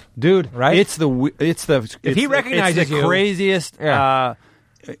fucked. Dude, right? If he recognizes it's the you- craziest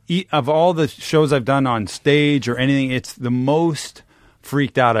of all the shows I've done on stage or anything. It's the most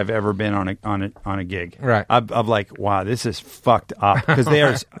freaked out I've ever been on a gig. Right. Of like, wow, this is fucked up because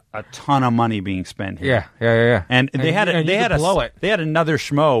there's a ton of money being spent here. Yeah. And they had blow it. They had another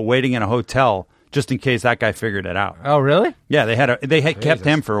schmo waiting in a hotel just in case that guy figured it out. Oh, really? Yeah, they had kept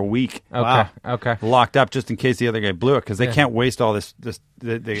him for a week. Okay. Locked up just in case the other guy blew it because they can't waste all this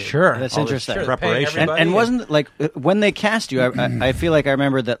Sure. That's all interesting. this Sure, they're paying preparation. everybody. And wasn't, like, when they cast you, I feel like I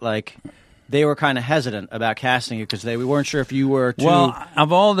remember that, like, they were kind of hesitant about casting you because we weren't sure if you were too... Well,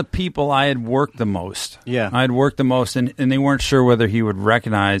 of all the people, I had worked the most. Yeah. I had worked the most, and they weren't sure whether he would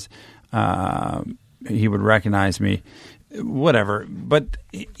recognize me, whatever. But,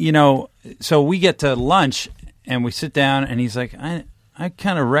 you know, so we get to lunch, and we sit down, and he's like, I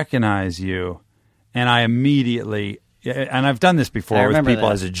kind of recognize you. And I immediately, and I've done this before with people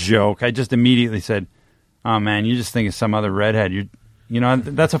as a joke, I just immediately said, oh, man, you just think of some other redhead. You know,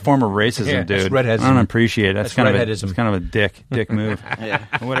 that's a form of racism, Yeah, dude. that's redheadism. I don't appreciate it. That's kind redheadism. of a dick move. Yeah.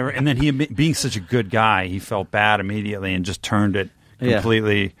 Whatever. And then he, being such a good guy, he felt bad immediately and just turned it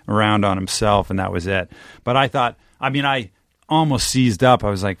completely around on himself, and that was it. But I thought, I almost seized up. I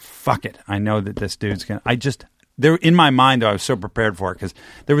was like, fuck it. I know that this dude's going to... in my mind, though, I was so prepared for it because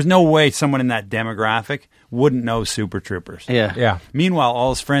there was no way someone in that demographic wouldn't know Super Troopers. Yeah. Meanwhile,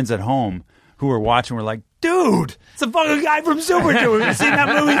 all his friends at home who were watching were like, dude, it's the fucking guy from Super Troopers. We've seen that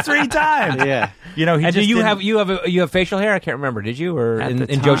movie 3 times. Yeah. You know, And do you have facial hair? I can't remember. Did you or in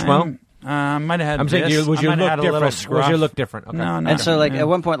Joe Schmo? Might have had. I'm saying, was your look different? Was your look different? Okay. No. And so, like, at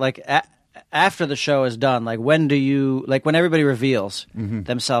one point, like, after the show is done, like, when everybody reveals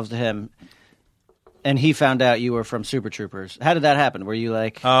themselves to him, and he found out you were from Super Troopers, how did that happen? Were you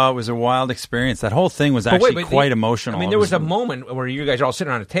like... Oh, it was a wild experience. That whole thing was actually quite emotional. I mean, there was a moment where you guys are all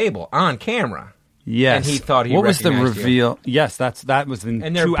sitting on a table on camera. Yes. And he thought he What was the recognized you. reveal? Yes, that was in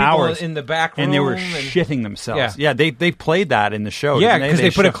And there 2 were people hours. in the back room. And they were and- shitting themselves. Yeah. Yeah, they played that in the show. Yeah, didn't because they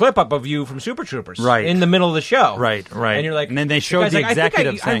put a showed- clip up of you from Super Troopers. Right. In the middle of the show. Right. And you're like... And then they showed guy's the like,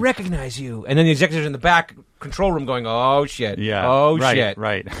 executive I saying... recognize you. And then the executives in the back control room going, oh, shit. Yeah. Oh, right, shit.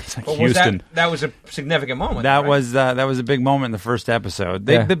 Right. It's like But Houston. that was a significant moment. That right? was a big moment in the first episode.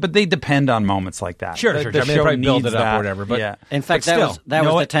 But they depend on moments like that. Sure. The I mean, they show probably build needs it up that. or whatever. But yeah. In fact, But that still, was you know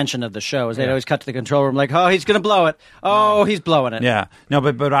the what? tension of the show. Is they'd always cut to the control room, like, oh, he's going to blow it. Oh, he's blowing it. Yeah, no,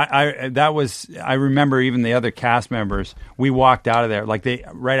 but I remember even the other cast members. We walked out of there like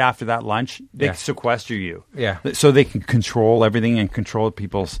right after that lunch. They sequester you, Yeah. so they can control everything and control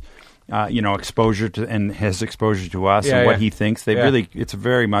people's exposure to and his exposure to us and what he thinks. They really, it's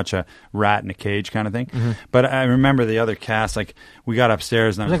very much a rat in a cage kind of thing. Mm-hmm. But I remember the other cast, like we got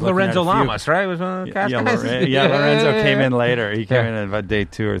upstairs and I was like Lorenzo Lamas, right? Was one of the cast guys? Lorenzo came in later. He came in at about day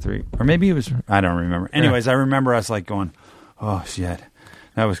 2 or 3, or maybe it was. I don't remember. Anyways, I remember us like going, "Oh shit,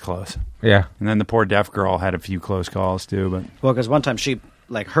 that was close." Yeah, and then the poor deaf girl had a few close calls too. But because one time she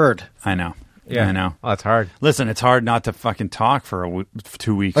heard. I know. Yeah, I know. Oh, that's hard. Listen, it's hard not to fucking talk for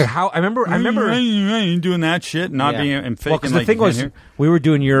 2 weeks. Like how I remember doing that shit, not being and faking. Well, because the thing was, we were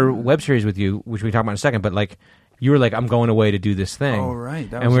doing your web series with you, which we talk about in a second. But like, you were like, "I'm going away to do this thing." Oh,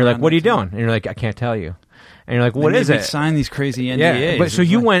 right. And we were like, "What are you doing?" And you're like, "I can't tell you." And you're like, "What is it?" Sign these crazy NDAs. Yeah, but so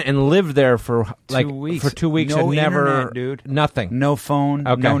you went and lived there for like 2 weeks. For 2 weeks no and never, internet, dude. Nothing, no phone,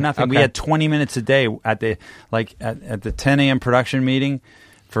 no nothing. We had 20 minutes a day at the at the 10 a.m. production meeting.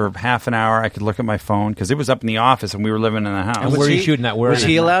 For half an hour, I could look at my phone because it was up in the office and we were living in the house. And where are you shooting that? Was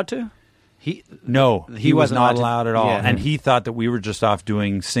he allowed to? He was wasn't not allowed at all, yeah. and he thought that we were just off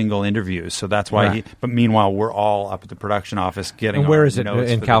doing single interviews, so that's why. But meanwhile, we're all up at the production office getting. And where our is it notes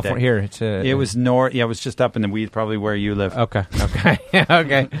in for California? the day. Here, it was north. Yeah, it was just up in the weeds, probably where you live. Okay, okay.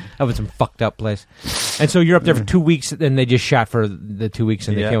 That was some fucked up place. And so you're up there for 2 weeks, and they just shot for the 2 weeks,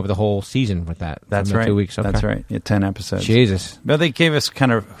 and they came up with the whole season with that. That's right. 2 weeks. Okay. That's right. Yeah, 10 episodes. Jesus. But they gave us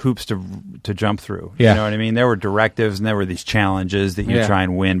kind of hoops to jump through. Yeah. You know what I mean? There were directives and there were these challenges that you try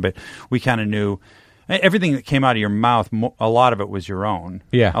and win, but we kind of knew. Everything that came out of your mouth, a lot of it was your own.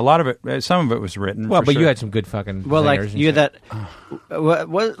 Yeah. A lot of it, some of it was written. Well, but sure. you had some good fucking. Well, like you had that.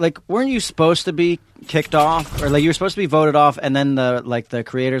 Weren't you supposed to be kicked off, or like you were supposed to be voted off, and then the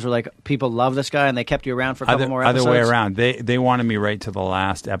creators were like, people love this guy, and they kept you around for a couple more episodes? Other way around. They wanted me right to the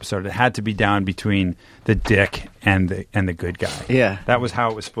last episode. It had to be down between the dick and the good guy. Yeah. That was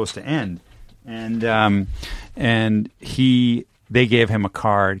how it was supposed to end, and they gave him a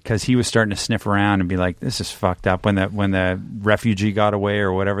card because he was starting to sniff around and be like, "This is fucked up." When the refugee got away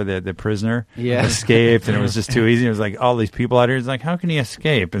or whatever, the prisoner escaped, and it was just too easy. It was like all these people out here. It's like, how can he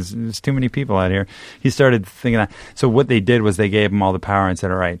escape? There's too many people out here. He started thinking that. So what they did was they gave him all the power and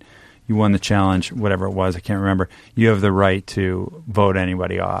said, "All right, you won the challenge, whatever it was. I can't remember. You have the right to vote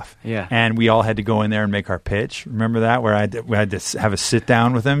anybody off." Yeah. And we all had to go in there and make our pitch. Remember that? Where we had to have a sit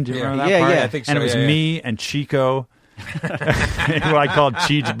down with him. Do you remember that part? Yeah, I think so. And it was me and Chico. Who I called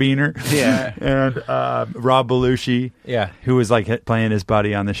Cheech Beaner, and Rob Belushi, who was like playing his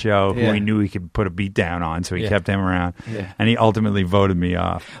buddy on the show, who he knew he could put a beat down on, so he kept him around, and he ultimately voted me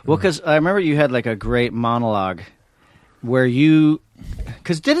off. Well, because I remember you had like a great monologue where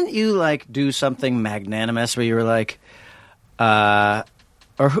because didn't you like do something magnanimous where you were like, wasn't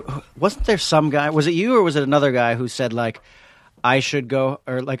there some guy? Was it you or was it another guy who said like, I should go,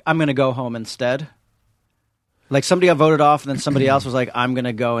 or like I'm going to go home instead? Like somebody got voted off, and then somebody else was like, "I'm going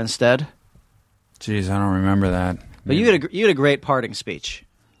to go instead." Jeez, I don't remember that. But you had a great parting speech.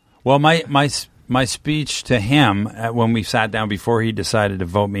 Well, my speech to him when we sat down before he decided to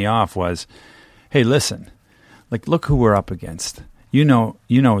vote me off was, "Hey, listen, like look who we're up against. You know,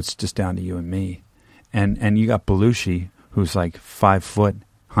 it's just down to you and me, and you got Belushi, who's like 5 foot."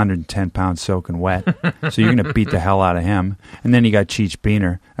 110 pounds soaking wet, so you're going to beat the hell out of him. And then you got Cheech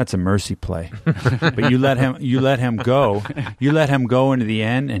Beaner. That's a mercy play. But you let him go. You let him go into the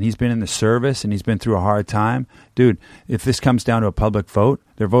end, and he's been in the service, and he's been through a hard time. Dude, if this comes down to a public vote,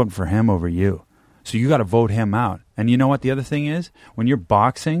 they're voting for him over you. So you got to vote him out. And you know what the other thing is? When you're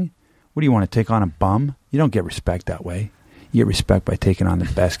boxing, what do you want to take on a bum? You don't get respect that way. You get respect by taking on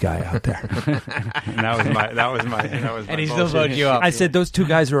the best guy out there. And that was my and he still voted you up. I said, those two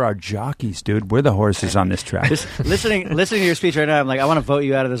guys are our jockeys, dude. We're the horses on this track. Listening to your speech right now, I'm like, I want to vote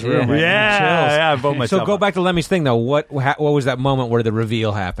you out of this room. Yeah, I vote myself. So go back to Lemmy's thing, though. What was that moment where the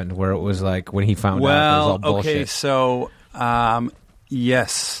reveal happened, where it was like when he found out it was all bullshit? Okay, so...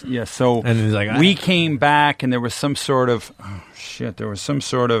 Yes. So and he's like, we came back, and there was some sort of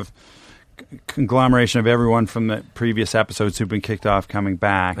conglomeration of everyone from the previous episodes who've been kicked off coming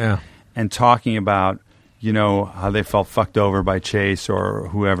back and talking about, how they felt fucked over by Chase or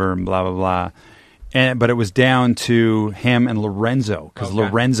whoever and blah, blah, blah. But it was down to him and Lorenzo, because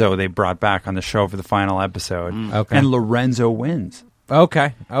Lorenzo they brought back on the show for the final episode. And Lorenzo wins.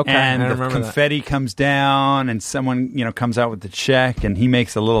 Okay. And the confetti comes down, and someone comes out with the check, and he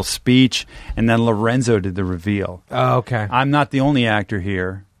makes a little speech, and then Lorenzo did the reveal. Oh, okay. I'm not the only actor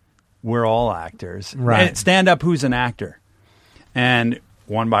here. We're all actors. Right. And stand up, who's an actor? And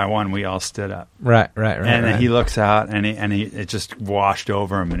one by one, we all stood up. Right. And then he looks out, and it just washed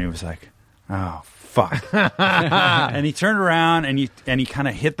over him, and he was like, "Oh fuck!" And he turned around, and he kind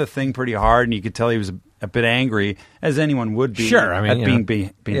of hit the thing pretty hard, and you could tell he was a bit angry, as anyone would be. Sure, I mean, at being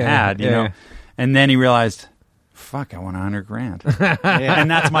had, you know. And then he realized, fuck, I want $100,000.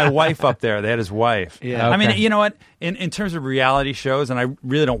 And that's my wife up there. They had his wife. Yeah. I mean, you know what? In terms of reality shows, and I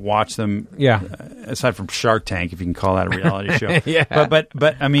really don't watch them. Yeah. Aside from Shark Tank, if you can call that a reality show. Yeah.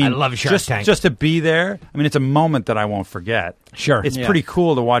 But I mean, I love Shark Tank. Just to be there. I mean, it's a moment that I won't forget. Sure. It's pretty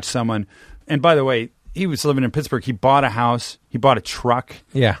cool to watch someone. And by the way, he was living in Pittsburgh. He bought a house. He bought a truck.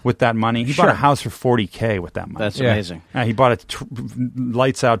 Yeah. With that money, he bought a house for $40,000 with that money. That's amazing. He bought a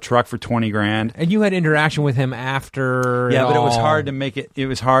lights out truck for $20,000. And you had interaction with him after. Yeah, but it was hard to make it. It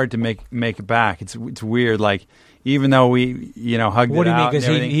was hard to make it back. It's weird. Like, even though we hugged What it do you mean? out Because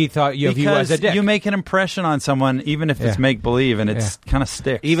he thought you as a dick. You make an impression on someone, even if it's make believe, and it's kind of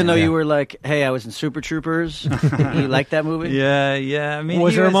sticks. Even though you were like, "Hey, I was in Super Troopers." You like that movie? Yeah. I mean,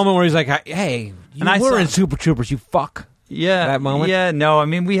 was there a moment where he's like, "Hey, you were in Super Troopers, you fuck"? Yeah, that moment. Yeah, no. I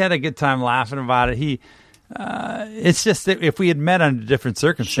mean, we had a good time laughing about it. It's just that if we had met under different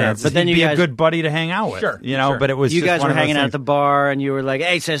circumstances, but then he'd you be guys, a good buddy to hang out with. Sure, But it was you just guys one were of those hanging out at things. the bar, and you were like,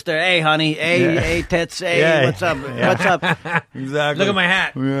 "Hey, sister, hey, honey, hey, tits, hey, what's up, what's up?" Exactly. Look at my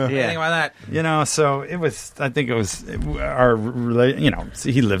hat. Yeah. Think about that. So it was. I think it was our.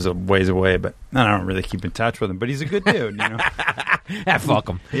 He lives a ways away, but I don't really keep in touch with him. But he's a good dude. Yeah, fuck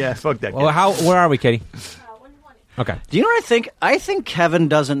him. Yeah, fuck that. Well, where are we, Katie? 120. Okay. Do you know what I think? I think Kevin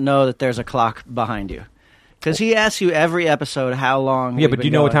doesn't know that there's a clock behind you. Because he asks you every episode how long. Yeah, but do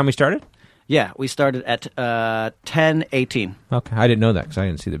you know what time we started? Yeah, we started at 10:18. Okay, I didn't know that because I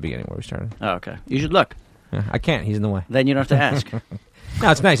didn't see the beginning where we started. Oh, okay. You should look. Yeah, I can't. He's in the way. Then you don't have to ask. No,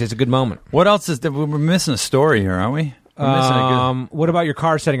 it's nice. It's a good moment. What else is there? We're missing a story here, aren't we? What about your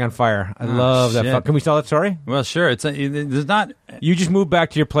car setting on fire? I love that. shit. Can we tell that story? Well, sure. There's not. You just moved back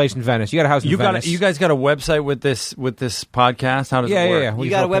to your place in Venice. You got a house in Venice. You guys got a website with this podcast? How does it work? Yeah. You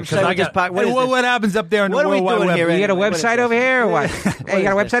got a website with this podcast? What happens up there in What the are we World Wide doing Web? here? You got a What is website this? over here or what? Hey, you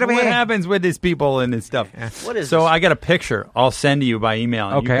got a website over What here? happens with these people and this stuff? What is So this? I got a picture. I'll send to you by email.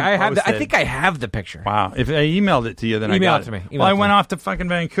 and you Okay, can I have. post I it. think I have the picture. Wow. If I emailed it to you, then I Email got it to me. Well, I Email it to went me. off to fucking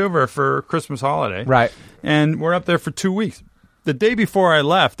Vancouver for Christmas holiday. Right. And we're up there for 2 weeks. The day before I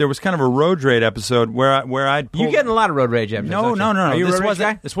left, there was kind of a road rage episode where I'd pulled... You getting a lot of road rage episodes. No. Are you a This road rage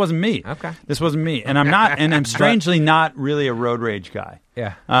guy? This wasn't me. Okay. This wasn't me, and I'm not, and I'm strangely not really a road rage guy.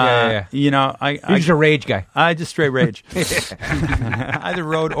 Yeah. You know, You're just a rage guy. I just straight rage. Either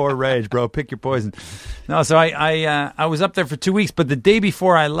road or rage, bro. Pick your poison. No, so I was up there for 2 weeks, but the day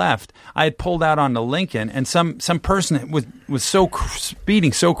before I left, I had pulled out onto Lincoln, and some person was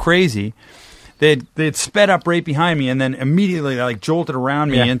speeding so crazy. They'd sped up right behind me, and then immediately like jolted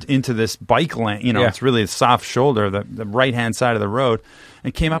around me into this bike lane. You know, it's really a soft shoulder, the right hand side of the road,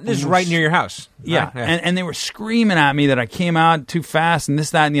 and came up. This is right near your house. Yeah, Right? and they were screaming at me that I came out too fast and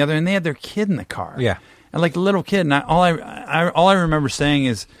this, that, and the other, and they had their kid in the car. Yeah, and like a little kid, and all I remember saying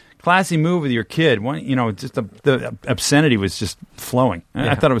is, "Classy move with your kid." Just the obscenity was just flowing.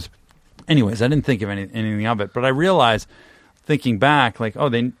 I thought it was. Anyways, I didn't think of anything of it, but I realized, thinking back, like, oh,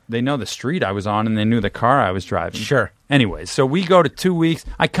 they know the street I was on and they knew the car I was driving. Sure. Anyways, so we go to 2 weeks.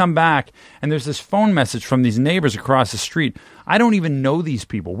 I come back, and there's this phone message from these neighbors across the street. I don't even know these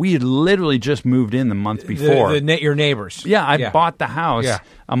people. We had literally just moved in the month before. Your neighbors. Yeah, I bought the house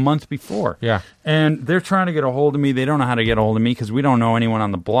a month before. Yeah. And they're trying to get a hold of me. They don't know how to get a hold of me because we don't know anyone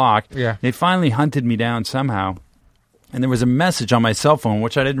on the block. Yeah. They finally hunted me down somehow. And there was a message on my cell phone,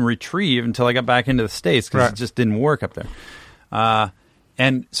 which I didn't retrieve until I got back into the States because it just didn't work up there.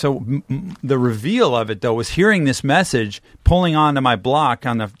 And so the reveal of it, though, was hearing this message, pulling onto my block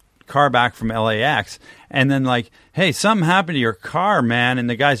on the car back from LAX, and then like, hey, something happened to your car, man. And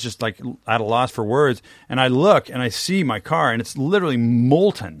the guy's just like at a loss for words. And I look and I see my car, and it's literally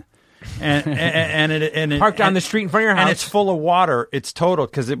molten. And it Parked on the street in front of your house. And it's full of water. It's total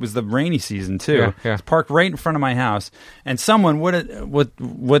because it was the rainy season, too. Yeah. It's parked right in front of my house. And someone, what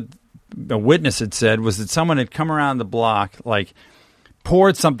a witness had said was that someone had come around the block, like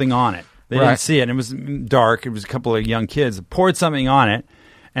poured something on it. They didn't see it. And it was dark. It was a couple of young kids. Poured something on it,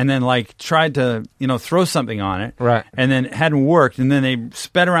 and then like tried to throw something on it. Right. And then it hadn't worked. And then they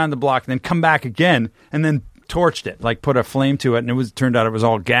sped around the block, and then come back again, and then torched it, like put a flame to it, and it turned out it was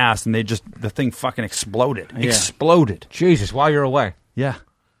all gas, and the thing fucking exploded. Yeah. Exploded. Jesus, while you're away. Yeah.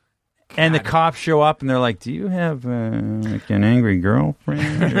 And the cops show up, and they're like, "Do you have like an angry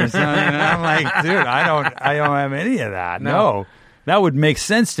girlfriend or something?" And I'm like, "Dude, I don't have any of that. No. That would make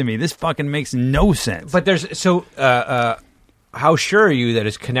sense to me. This fucking makes no sense." But there's how sure are you that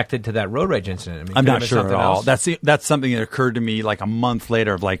it's connected to that road rage incident? I mean, I'm could it not have sure been at all. something else? That's something that occurred to me like a month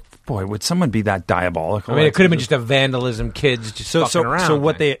later of like, boy, would someone be that diabolical? I mean, it could have been just a vandalism, kids just fucking around. So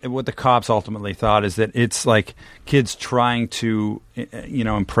what thing. what the cops ultimately thought is that it's like kids trying to,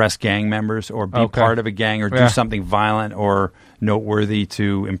 impress gang members or be part of a gang or do something violent or noteworthy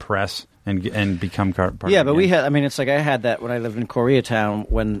to impress and become part of Yeah, a but gang. we had. I mean, it's like I had that when I lived in Koreatown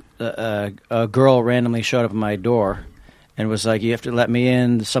when a girl randomly showed up at my door and was like, "You have to let me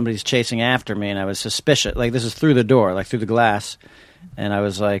in. Somebody's chasing after me," and I was suspicious. Like this is through the door, like through the glass. And I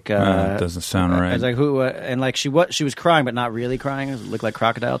was like, that doesn't sound right. I was like, who? And like she was crying, but not really crying. It looked like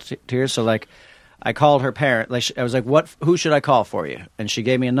crocodile tears. So like, I called her parent. Like I was like, what? Who should I call for you? And she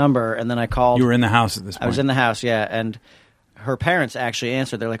gave me a number. And then I called. You were in the house at this point. I was in the house, yeah. And her parents actually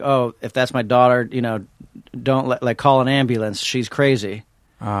answered. They're like, oh, if that's my daughter, don't call an ambulance. She's crazy.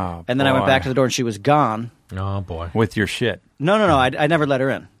 Oh, and then I went back to the door, and she was gone. Oh boy, with your shit. No. I never let her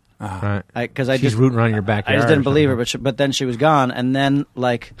in. Right. Because she's rooting around your backyard. I just didn't believe her, but then she was gone. And then,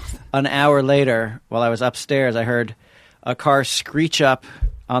 like an hour later, while I was upstairs, I heard a car screech up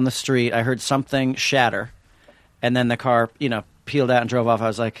on the street. I heard something shatter, and then the car, peeled out and drove off. I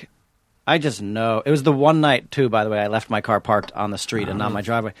was like, I just know. It was the one night too, by the way. I left my car parked on the street and not my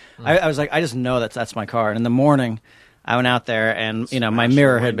driveway. I was like, I just know that's my car. And in the morning, I went out there, and my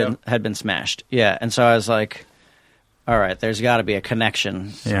mirror had been smashed. Yeah, and so I was like, all right, there's got to be a connection.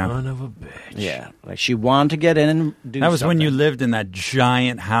 Yeah. Son of a bitch. Yeah, like she wanted to get in and do. That was something. when you lived in that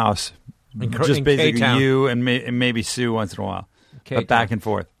giant house, just basically K-Town. you and maybe Sue once in a while, K-Town. but back and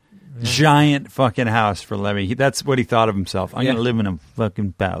forth. Giant fucking house for Lemmy. That's what he thought of himself. I'm going to live in a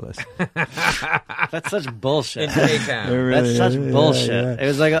fucking palace. That's such bullshit. In K-Town. That's such bullshit. It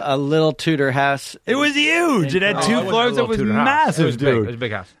was like a little Tudor house. It was huge. It had two it wasn't a floors. It little was Tudor house. massive, It was big. dude. It was a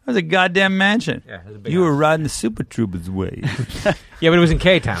big house. It was a goddamn mansion. Yeah, it was a big You were house. riding the Super Troopers way. Yeah, but it was in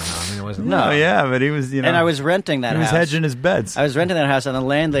K-Town. Though. I mean, it wasn't. No. Oh, yeah, but he was, And I was renting that he was house. hedging his bets. I was renting that house, and the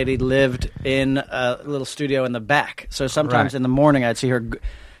landlady lived in a little studio in the back. So sometimes Right. in the morning, I'd see her.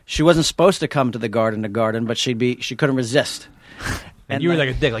 She wasn't supposed to come to the garden, but she couldn't resist. And you were like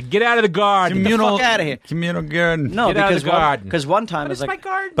a dick. Like, get out of the garden. Get the fuck outta here. Communal garden. No, Get out of because the garden. because one time But it was it's like my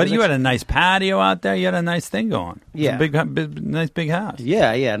garden. But you had a nice patio out there. You had a nice thing going. It was Yeah. a nice big house.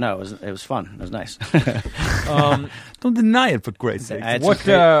 yeah, no, it was fun. It was nice. Don't deny it, for Christ's sake. I had What,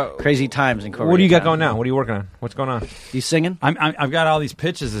 some crazy times in Korea. What do you got going now? What are you working on? What's going on? You singing? I've got all these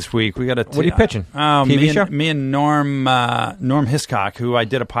pitches this week. We got to. What are you pitching? TV show? Me and Norm Hiscock, who I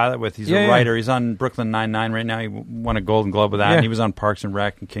did a pilot with. He's a writer. He's on Brooklyn Nine-Nine right now. He won a Golden Globe with that. Yeah. And he was on Parks and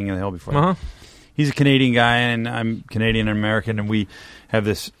Rec and King of the Hill before. Uh-huh. He's a Canadian guy, and I'm Canadian and American, and we have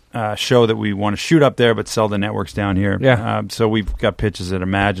this show that we want to shoot up there, but sell the networks down here. Yeah. So we've got pitches at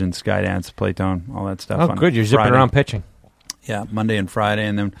Imagine, Skydance, Playtone, all that stuff. Oh, on good. You're zipping Friday. around pitching. Yeah, Monday and Friday,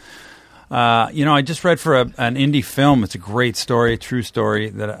 and then I just read for an indie film. It's a great story, true story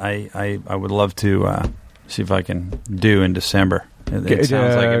that I would love to see if I can do in December. It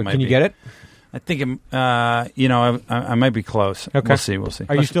sounds like it might. Can you be. get it? I think I might be close. Okay. We'll see.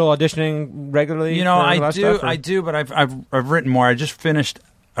 Are you still auditioning regularly? for I last do. stuff, or- I do, but I've written more. I just finished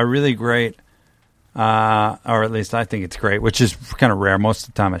a really great. Or at least I think it's great, which is kind of rare. Most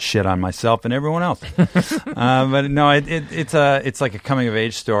of the time, I shit on myself and everyone else. But no, it's like a coming of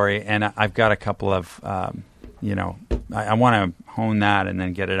age story, and I've got a couple of, I want to hone that and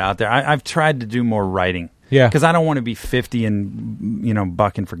then get it out there. I've tried to do more writing, because I don't want to be 50 and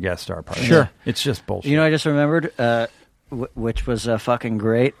bucking for guest star parts. Sure. It's just bullshit. I just remembered, which was a fucking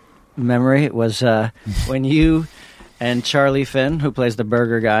great memory. It was when you and Charlie Finn, who plays the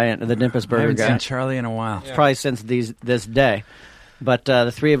burger guy, and the Dimpus I burger haven't guy, seen Charlie in a while. probably since this day. But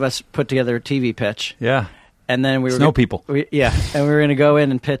the three of us put together a TV pitch, Yeah. and then we were Snow People. and we were going to go in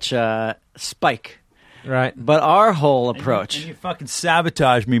and pitch Spike. Right. But our whole approach, And you fucking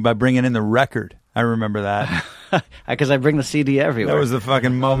sabotaged me by bringing in the record. I remember that. because I bring the CD everywhere. That was the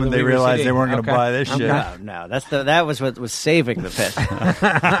fucking moment they Weaver realized CD. they weren't going to Okay. buy this shit. No, that was what was saving the pitch.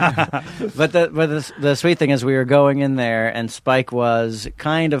 But the sweet thing is, we were going in there, and Spike was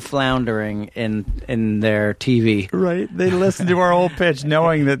kind of floundering in their TV. Right. They listened to our whole pitch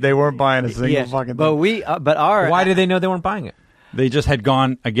knowing that they weren't buying a single fucking but thing. Why did they know they weren't buying it? They just had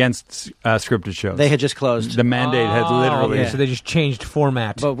gone against scripted shows. They had just closed. The mandate had literally... Okay, so they just changed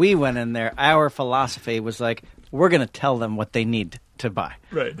format. But we went in there. Our philosophy was like, we're going to tell them what they need to buy.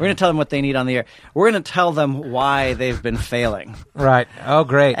 Right. We're going to tell them what they need on the air. We're going to tell them why they've been failing, Right. Oh,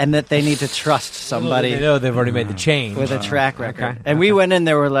 great. and that they need to trust somebody They know they've already made the change. with a track record. okay. And we went in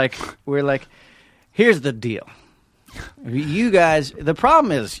there. We're like, here's the deal. You guys, the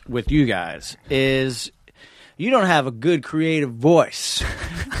problem is with you guys is you don't have a good creative voice.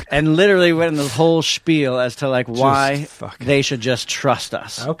 And literally went in the whole spiel as to like why they should just trust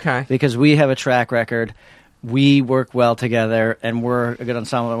us. Okay. Because we have a track record. We work well together, and we're a good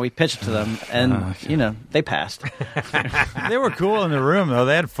ensemble. And we pitched to them, and they passed. They were cool in the room, though.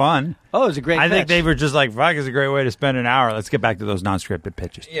 They had fun. Oh, it was a great. I pitch. think they were just like, "Fuck, is a great way to spend an hour." Let's get back to those non-scripted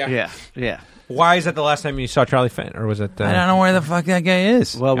pitches. Yeah. Why is that the last time you saw Charlie Finn, or was it? I don't know where the fuck that guy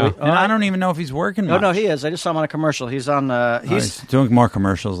is. Well, and I don't even know if he's working. No, he is. I just saw him on a commercial. He's on. He's doing more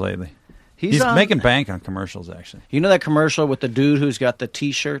commercials lately. He's on, making bank on commercials, actually. You know that commercial with the dude who's got the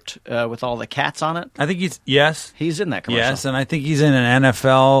T-shirt with all the cats on it? I think he's in that commercial. Yes, and I think he's in an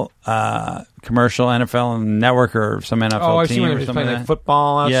NFL commercial, NFL Network or some NFL I've team seen or him something. playing like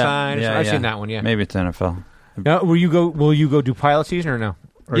football outside. Yeah, I've seen that one. Yeah, maybe it's NFL. Will you go do pilot season or no?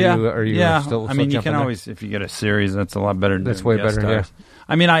 Or Are you still I mean, you can there? always, if you get a series, that's a lot better. That's way better. Yeah.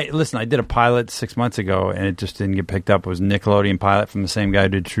 I mean, I did a pilot 6 months ago, and it just didn't get picked up. It was Nickelodeon pilot from the same guy who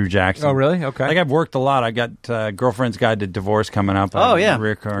did True Jackson. Oh, really? Okay. Like, I've worked a lot. I got Girlfriend's Guide to Divorce coming up. Oh, yeah.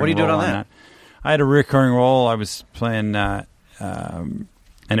 What are you doing on that? I had a recurring role. I was playing, and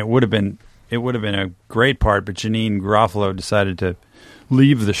it would have been a great part, but Janine Garofalo decided to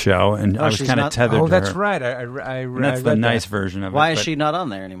leave the show, and I was kind of tethered to her. Oh, that's right. I that's the nice version of it. Why is she not on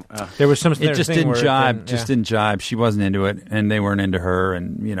there anymore? Oh. There was some. It just didn't jibe. Didn't jibe. She wasn't into it, and they weren't into her.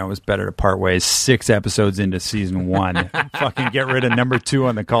 And it was better to part ways. 6 episodes into season 1, fucking get rid of number 2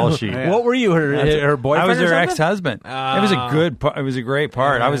 on the call sheet. Yeah. What were you? Her boyfriend? I was or her something? ex-husband. It was a good. It was a great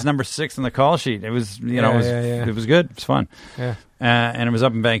part. I was number 6 on the call sheet. It was. It was good. It was fun. Yeah. And it was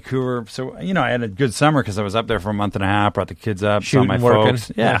up in Vancouver, so I had a good summer because I was up there for a month and a half. Brought the kids up, saw my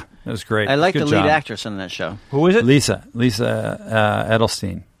folks. Yeah, it was great. I like the Good lead job. actress in that show. Who is it? Lisa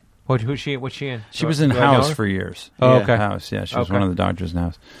Edelstein. Who's she? What's she in? She was in House for years. Oh, okay. House. Yeah, she was one of the doctors in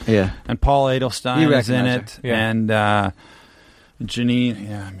House. Yeah, and Paul Edelstein is in it, her. Yeah. and Janine.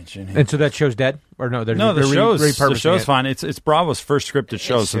 Yeah, Janine. And so that show's dead, or no? The show's fine. It's Bravo's first scripted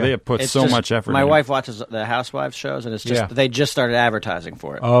show, so they have put so much effort. My wife watches the Housewives shows, and it's just they just started advertising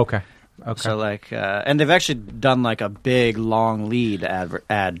for it. Oh, okay. So and they've actually done like a big long lead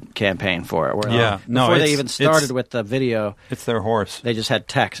ad campaign for it. Where, before they even started with the video, it's their horse. They just had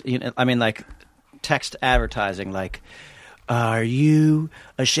text. Like text advertising, like. Are you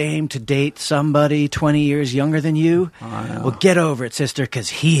ashamed to date somebody 20 years younger than you? Well, get over it, sister, because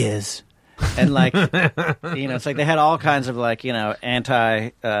he is. And it's like they had all kinds of anti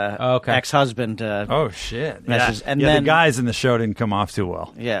ex-husband oh shit messages. Yeah. And then the guys in the show didn't come off too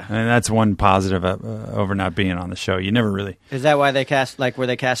well. Yeah, and that's one positive over not being on the show. You never really. Is that why they cast? Were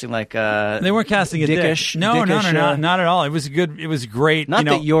they casting they weren't casting a dickish? Dick. No, not at all. It was good. It was great. Not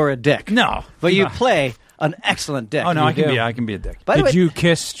that you're a dick. No, but you play an excellent dick. Oh no, I can be a dick. Did you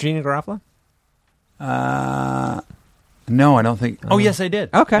kiss Gina Garofalo? No, I don't think. Oh, yes, I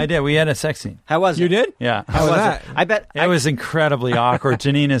did. Okay, I did. We had a sex scene. How was it? You did? Yeah. How was that? I bet it was incredibly awkward.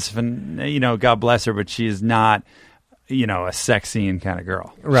 Janine is, God bless her, but she is not, a sex scene kind of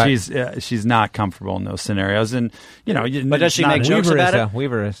girl. Right. She's not comfortable in those scenarios, and But does she make jokes about it?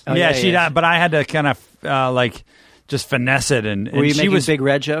 Weaver is. Oh, yeah, she. But I had to kind of just finesse it, and were you she making was big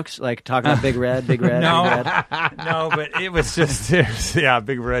red jokes, like talking about big red, big red? No, big red? no, but it was just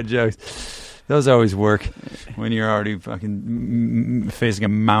big red jokes. Those always work when you're already fucking facing a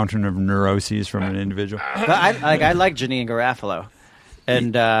mountain of neuroses from an individual. But I like Janine Garofalo,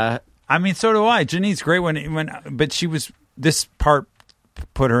 and I mean, so do I. Janine's great but she was this part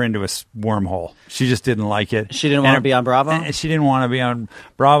put her into a wormhole. She just didn't like it. She didn't want to be on Bravo. She didn't want to be on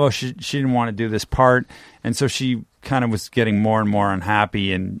Bravo. She didn't want to do this part, and so she kind of was getting more and more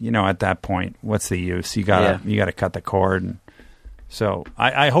unhappy. And at that point, what's the use? You gotta cut the cord. And so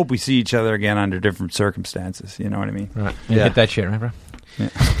I hope we see each other again under different circumstances. You know what I mean? Right. Yeah. Hit that shit, remember?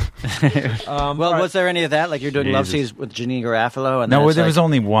 Yeah. Was there any of that? Like you're doing love scenes with Janine Garofalo? And no, there was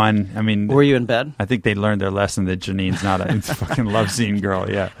only one. I mean, were you in bed? I think they learned their lesson that Janine's not a fucking love scene girl.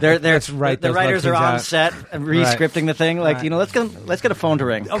 Yeah, that's right. The writers are on set re-scripting the thing. Like let's get a phone to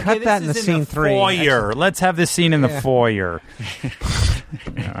ring. Okay, cut that in the scene 3. Foyer. Let's have this scene in the foyer.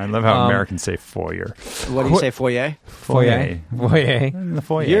 I love how Americans say foyer. What do you say, foyer? Foyer. In the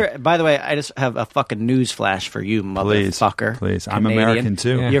foyer. By the way, I just have a fucking news flash for you, motherfucker. Please. I'm American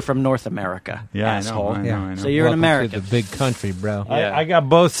too. Yeah. You're from North America. Yeah, asshole. I know. So you're an American. To the big country, bro. I got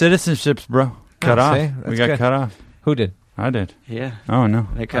both citizenships, bro. Cut off. We got cut off. Who did? I did. Yeah. Oh no.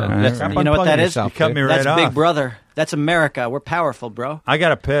 They cut off. You know what that is? You cut me right off. That's Big Brother. That's America. We're powerful, bro. I got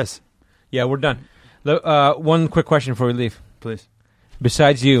to piss. Yeah, we're done. One quick question before we leave. Please.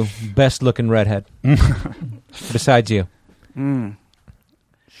 Besides you, best looking redhead. Besides you.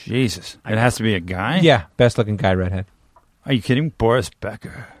 Jesus. It has to be a guy? Yeah, best looking guy, redhead. Are you kidding? Boris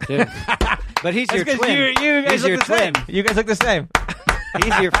Becker. Dude. But he's your twin. You guys He's look your the twin. same. You guys look the same.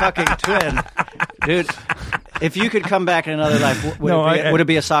 He's your fucking twin. Dude, if you could come back in another life, would it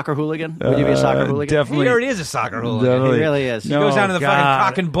be a soccer hooligan? Would you be a soccer hooligan? Definitely. He already is a soccer hooligan. He really is. He goes down to the God. fucking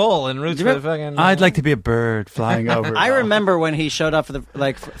cock and bull and roots for the fucking... I'd like to be a bird flying over. I remember when he showed up for the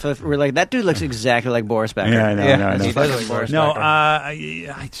we're like, that dude looks exactly like Boris Becker. Yeah, I know. Yeah. I know. He does look like Boris No, Becker.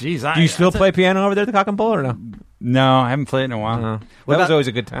 jeez. Do you still play piano over there at the cock and bull or no? No, I haven't played in a while. That What was about always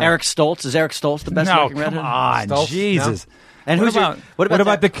a good time. Eric Stoltz. Is Eric Stoltz the best No, looking come redhead? on. Stoltz? Jesus. And What who's about- your, What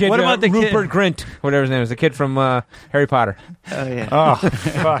about the kid, What about the kid- Rupert Grint, whatever his name is, the kid from Harry Potter? Oh yeah. Oh,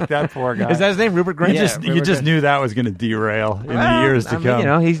 fuck, that poor guy. Is that his name, Rupert Grint? You just knew that was going to derail in the years to I mean, come. you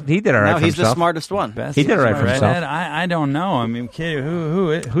know, he did all right No, for he's the himself. smartest one. Best He did it right for redhead? himself. I don't know. I mean, kid,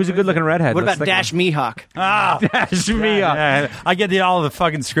 Who's a good-looking redhead? What Let's about think Dash Mihawk? Dash Mihawk? Yeah, I get all the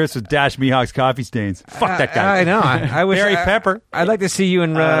fucking scripts with Dash Mihawk's coffee stains. Fuck that guy. I know. I wish Barry Pepper. I'd like to see you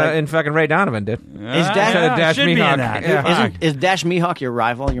in fucking Ray Donovan, dude. Is Dash- Dash should be in Mihawk. that. Yeah. Fuck. Is Dash Mihawk your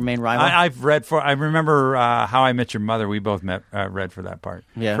rival, your main rival? I've read for. I remember How I Met Your Mother. We both read for that part.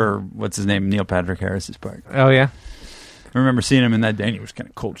 Yeah. For what's his name, Neil Patrick Harris's part. Oh yeah, I remember seeing him in that day, and he was kind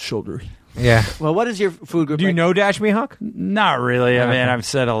of cold shouldery. yeah. Well, what is your food group? Do you know Dash Mihawk? Not really. I mean, I've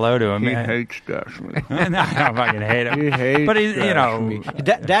said hello to him. hates Dash Mihawk. No, I don't fucking hate him. He hates But he's, you know,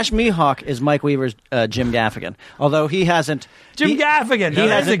 Dash Mihawk is Mike Weaver's Jim Gaffigan. Although he hasn't. Jim Gaffigan. No,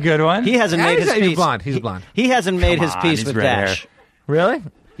 that's a good one. He hasn't Yeah, made his he's piece. blonde. He's blonde. He hasn't made Come his on, piece he's with red hair. Dash. Really?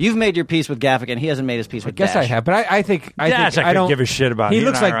 You've made your piece with Gaffigan. He hasn't made his piece with Guess Dash. I have, but I think Dash, I I don't could give a shit about. He He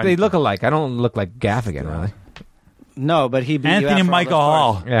looks and I like are they on- look alike. I don't look like Gaffigan, really. No, but he beat you out Anthony for all Michael those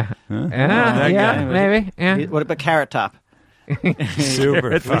Hall. parts. Yeah, that yeah, guy. maybe. Yeah. What about Carrot Top?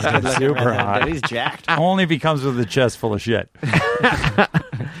 Super, fucking super hot. He's jacked. Only if he comes with a chest full of shit.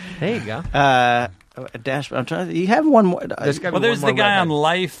 There you go. Dash. I'm trying. You have one more. There's gotta Well, be there's one the more guy on redhead.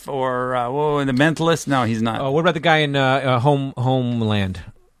 Life or The Mentalist. No, he's not. Oh, what about the guy in Homeland?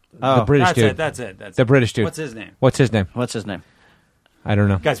 The British that's dude. it. That's it. That's The it. British dude. What's his name? What's his name? What's his name? I don't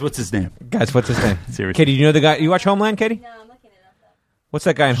know. Guys, what's his name? Guys, what's his name? Seriously. Katie, you know the guy? You watch Homeland, Katie? No, I'm looking it up though. What's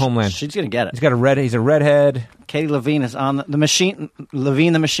that guy in Homeland? She's gonna get it. He's got a red. He's a redhead. Katie Levine is on the machine.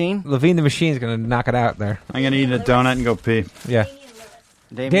 Levine the machine. Levine the Machine's gonna knock it out there. I'm going to eat a donut and go pee. Yeah.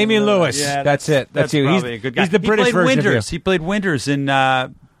 Damian Lewis. Damian Lewis. Yeah, that's it. That's you. probably a good guy. He's the British he played version Winters. of He played Winters in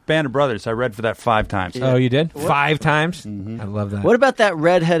Band of Brothers. I read for that 5 times. you. Oh, you did? 5 times? I love that. What about that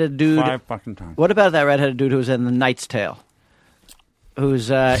redheaded dude? 5 fucking times. What about that redheaded dude who's in The Knight's Tale? Who's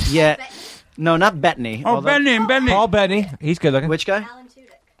no, not Bettany. Oh, although- Benny. Paul Bettany. He's good looking. Which guy? Alan Tudyk.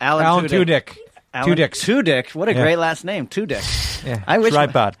 Alan Tudyk. Alan Tudyk. Tudyk. What a Yeah. great last name, Tudyk. Yeah. I wish.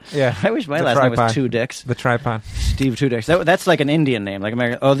 Tripod. Yeah. I wish my The last name was tripod. Two Dicks. The tripod. Steve Tudyk. That's like an Indian name, like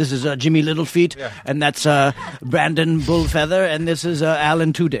American. Oh, this is Jimmy Littlefeet, and that's Brandon Bullfeather, and this is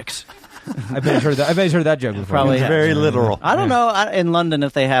Alan Two Dicks. I bet he's heard that. I bet he's heard that joke before. Probably It's has. very literal. I don't know in London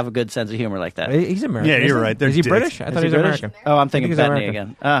if they have a good sense of humor like that. He's American. Yeah, you're isn't he? right. They're Is he dicks. British? I Is thought he he was British? American. Oh, I'm thinking he's Bettany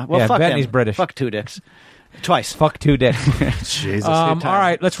American. again. Well, Yeah, fuck Bettany's him. British. Fuck Two Dicks. Twice. Fuck two dicks. Jesus. All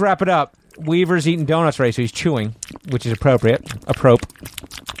right, let's wrap it up. Weaver's eating donuts right, so he's chewing, which is appropriate.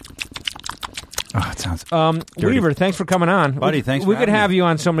 Oh, it sounds. dirty. Weaver, thanks for coming on, Buddy, thanks We for could having have me. you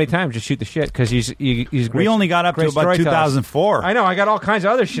on so many times to shoot the shit because he's great. We only got up to great about storyteller. 2004. I know. I got all kinds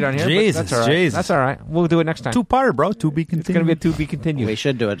of other shit on here. Jesus, but that's all right. Jesus. That's all right. We'll do it next time. 2-parter, bro. To be It's going to continued. be a to be continued. We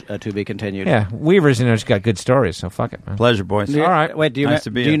should do it to be continued. Yeah, Weaver's just got good stories, so fuck it, man. Pleasure, boys. All right. Wait, do you Nice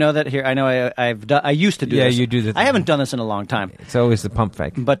to be do you here. know that here? I know I used to do Yeah, this. you do that. I haven't done this in a long time, It's always the pump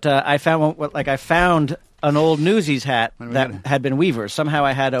fake. but I found I found an old Newsies hat that had been Weaver's. Somehow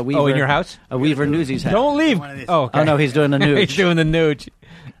I had a Weaver. Oh, in your house? A Weaver Newsies hat. Don't leave. Oh, okay. Oh no, he's doing the nude. He's doing the nude.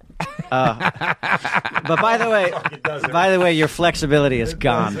 But by the way, your flexibility is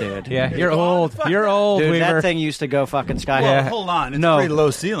gone, dude. Yeah, you're old. You're old, Dude, Weaver. that thing used to go fucking sky Well, high. hold on. It's No. pretty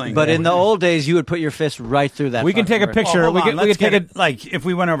low ceiling. But in the old days, you would put your fist right through that. We can take a fucking picture. Hold we on, could let's take get it. it. Like, if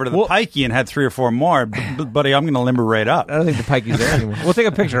we went over to the Well- Pikey and had 3 or 4 more, buddy, I'm going to limber right up. I don't think the pikey's there anymore. We'll take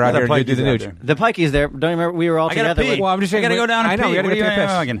a picture out The here and do Pikey's the out nude. there. The Pikey's there. Don't you remember we were all I gotta together? pee. Well, I'm just saying. I gotta go down and I know. pee. We gotta What go are take a you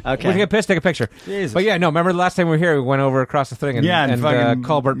piss. fucking- Okay. We take a piss, take a picture. Jesus. But yeah, no. Remember the last time we were here, we went over across the thing, and Yeah, and fucking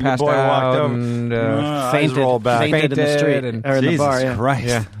Colbert your passed boy walked out, over. and eyes fainted, roll back. fainted in the Fainted street and- or in the Jesus bar. Yeah. Christ.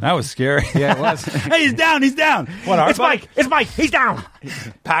 Yeah. That was scary. yeah, it was. Hey, he's down. He's down. What, our It's buddy? Mike. It's Mike. He's down.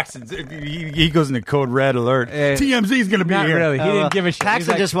 Paxton, he goes into code red alert. TMZ's going to be Not here. really. He didn't give a shit.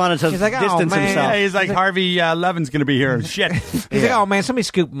 Paxton just wanted to he's like, oh, distance man. himself. Yeah, he's like, Harvey Levin's going to be here. Shit. He's like, oh man, somebody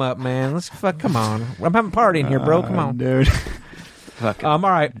scoop him up, man. Let's fuck. Come on, I'm having a party in here, bro. Come on. Dude. All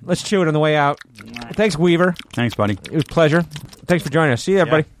right, let's chew it on the way out. Thanks, Weaver. Thanks, buddy. It was a pleasure. Thanks for joining us. See you,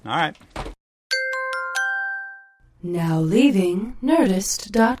 everybody. All right. Now leaving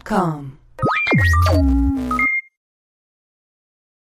Nerdist.com.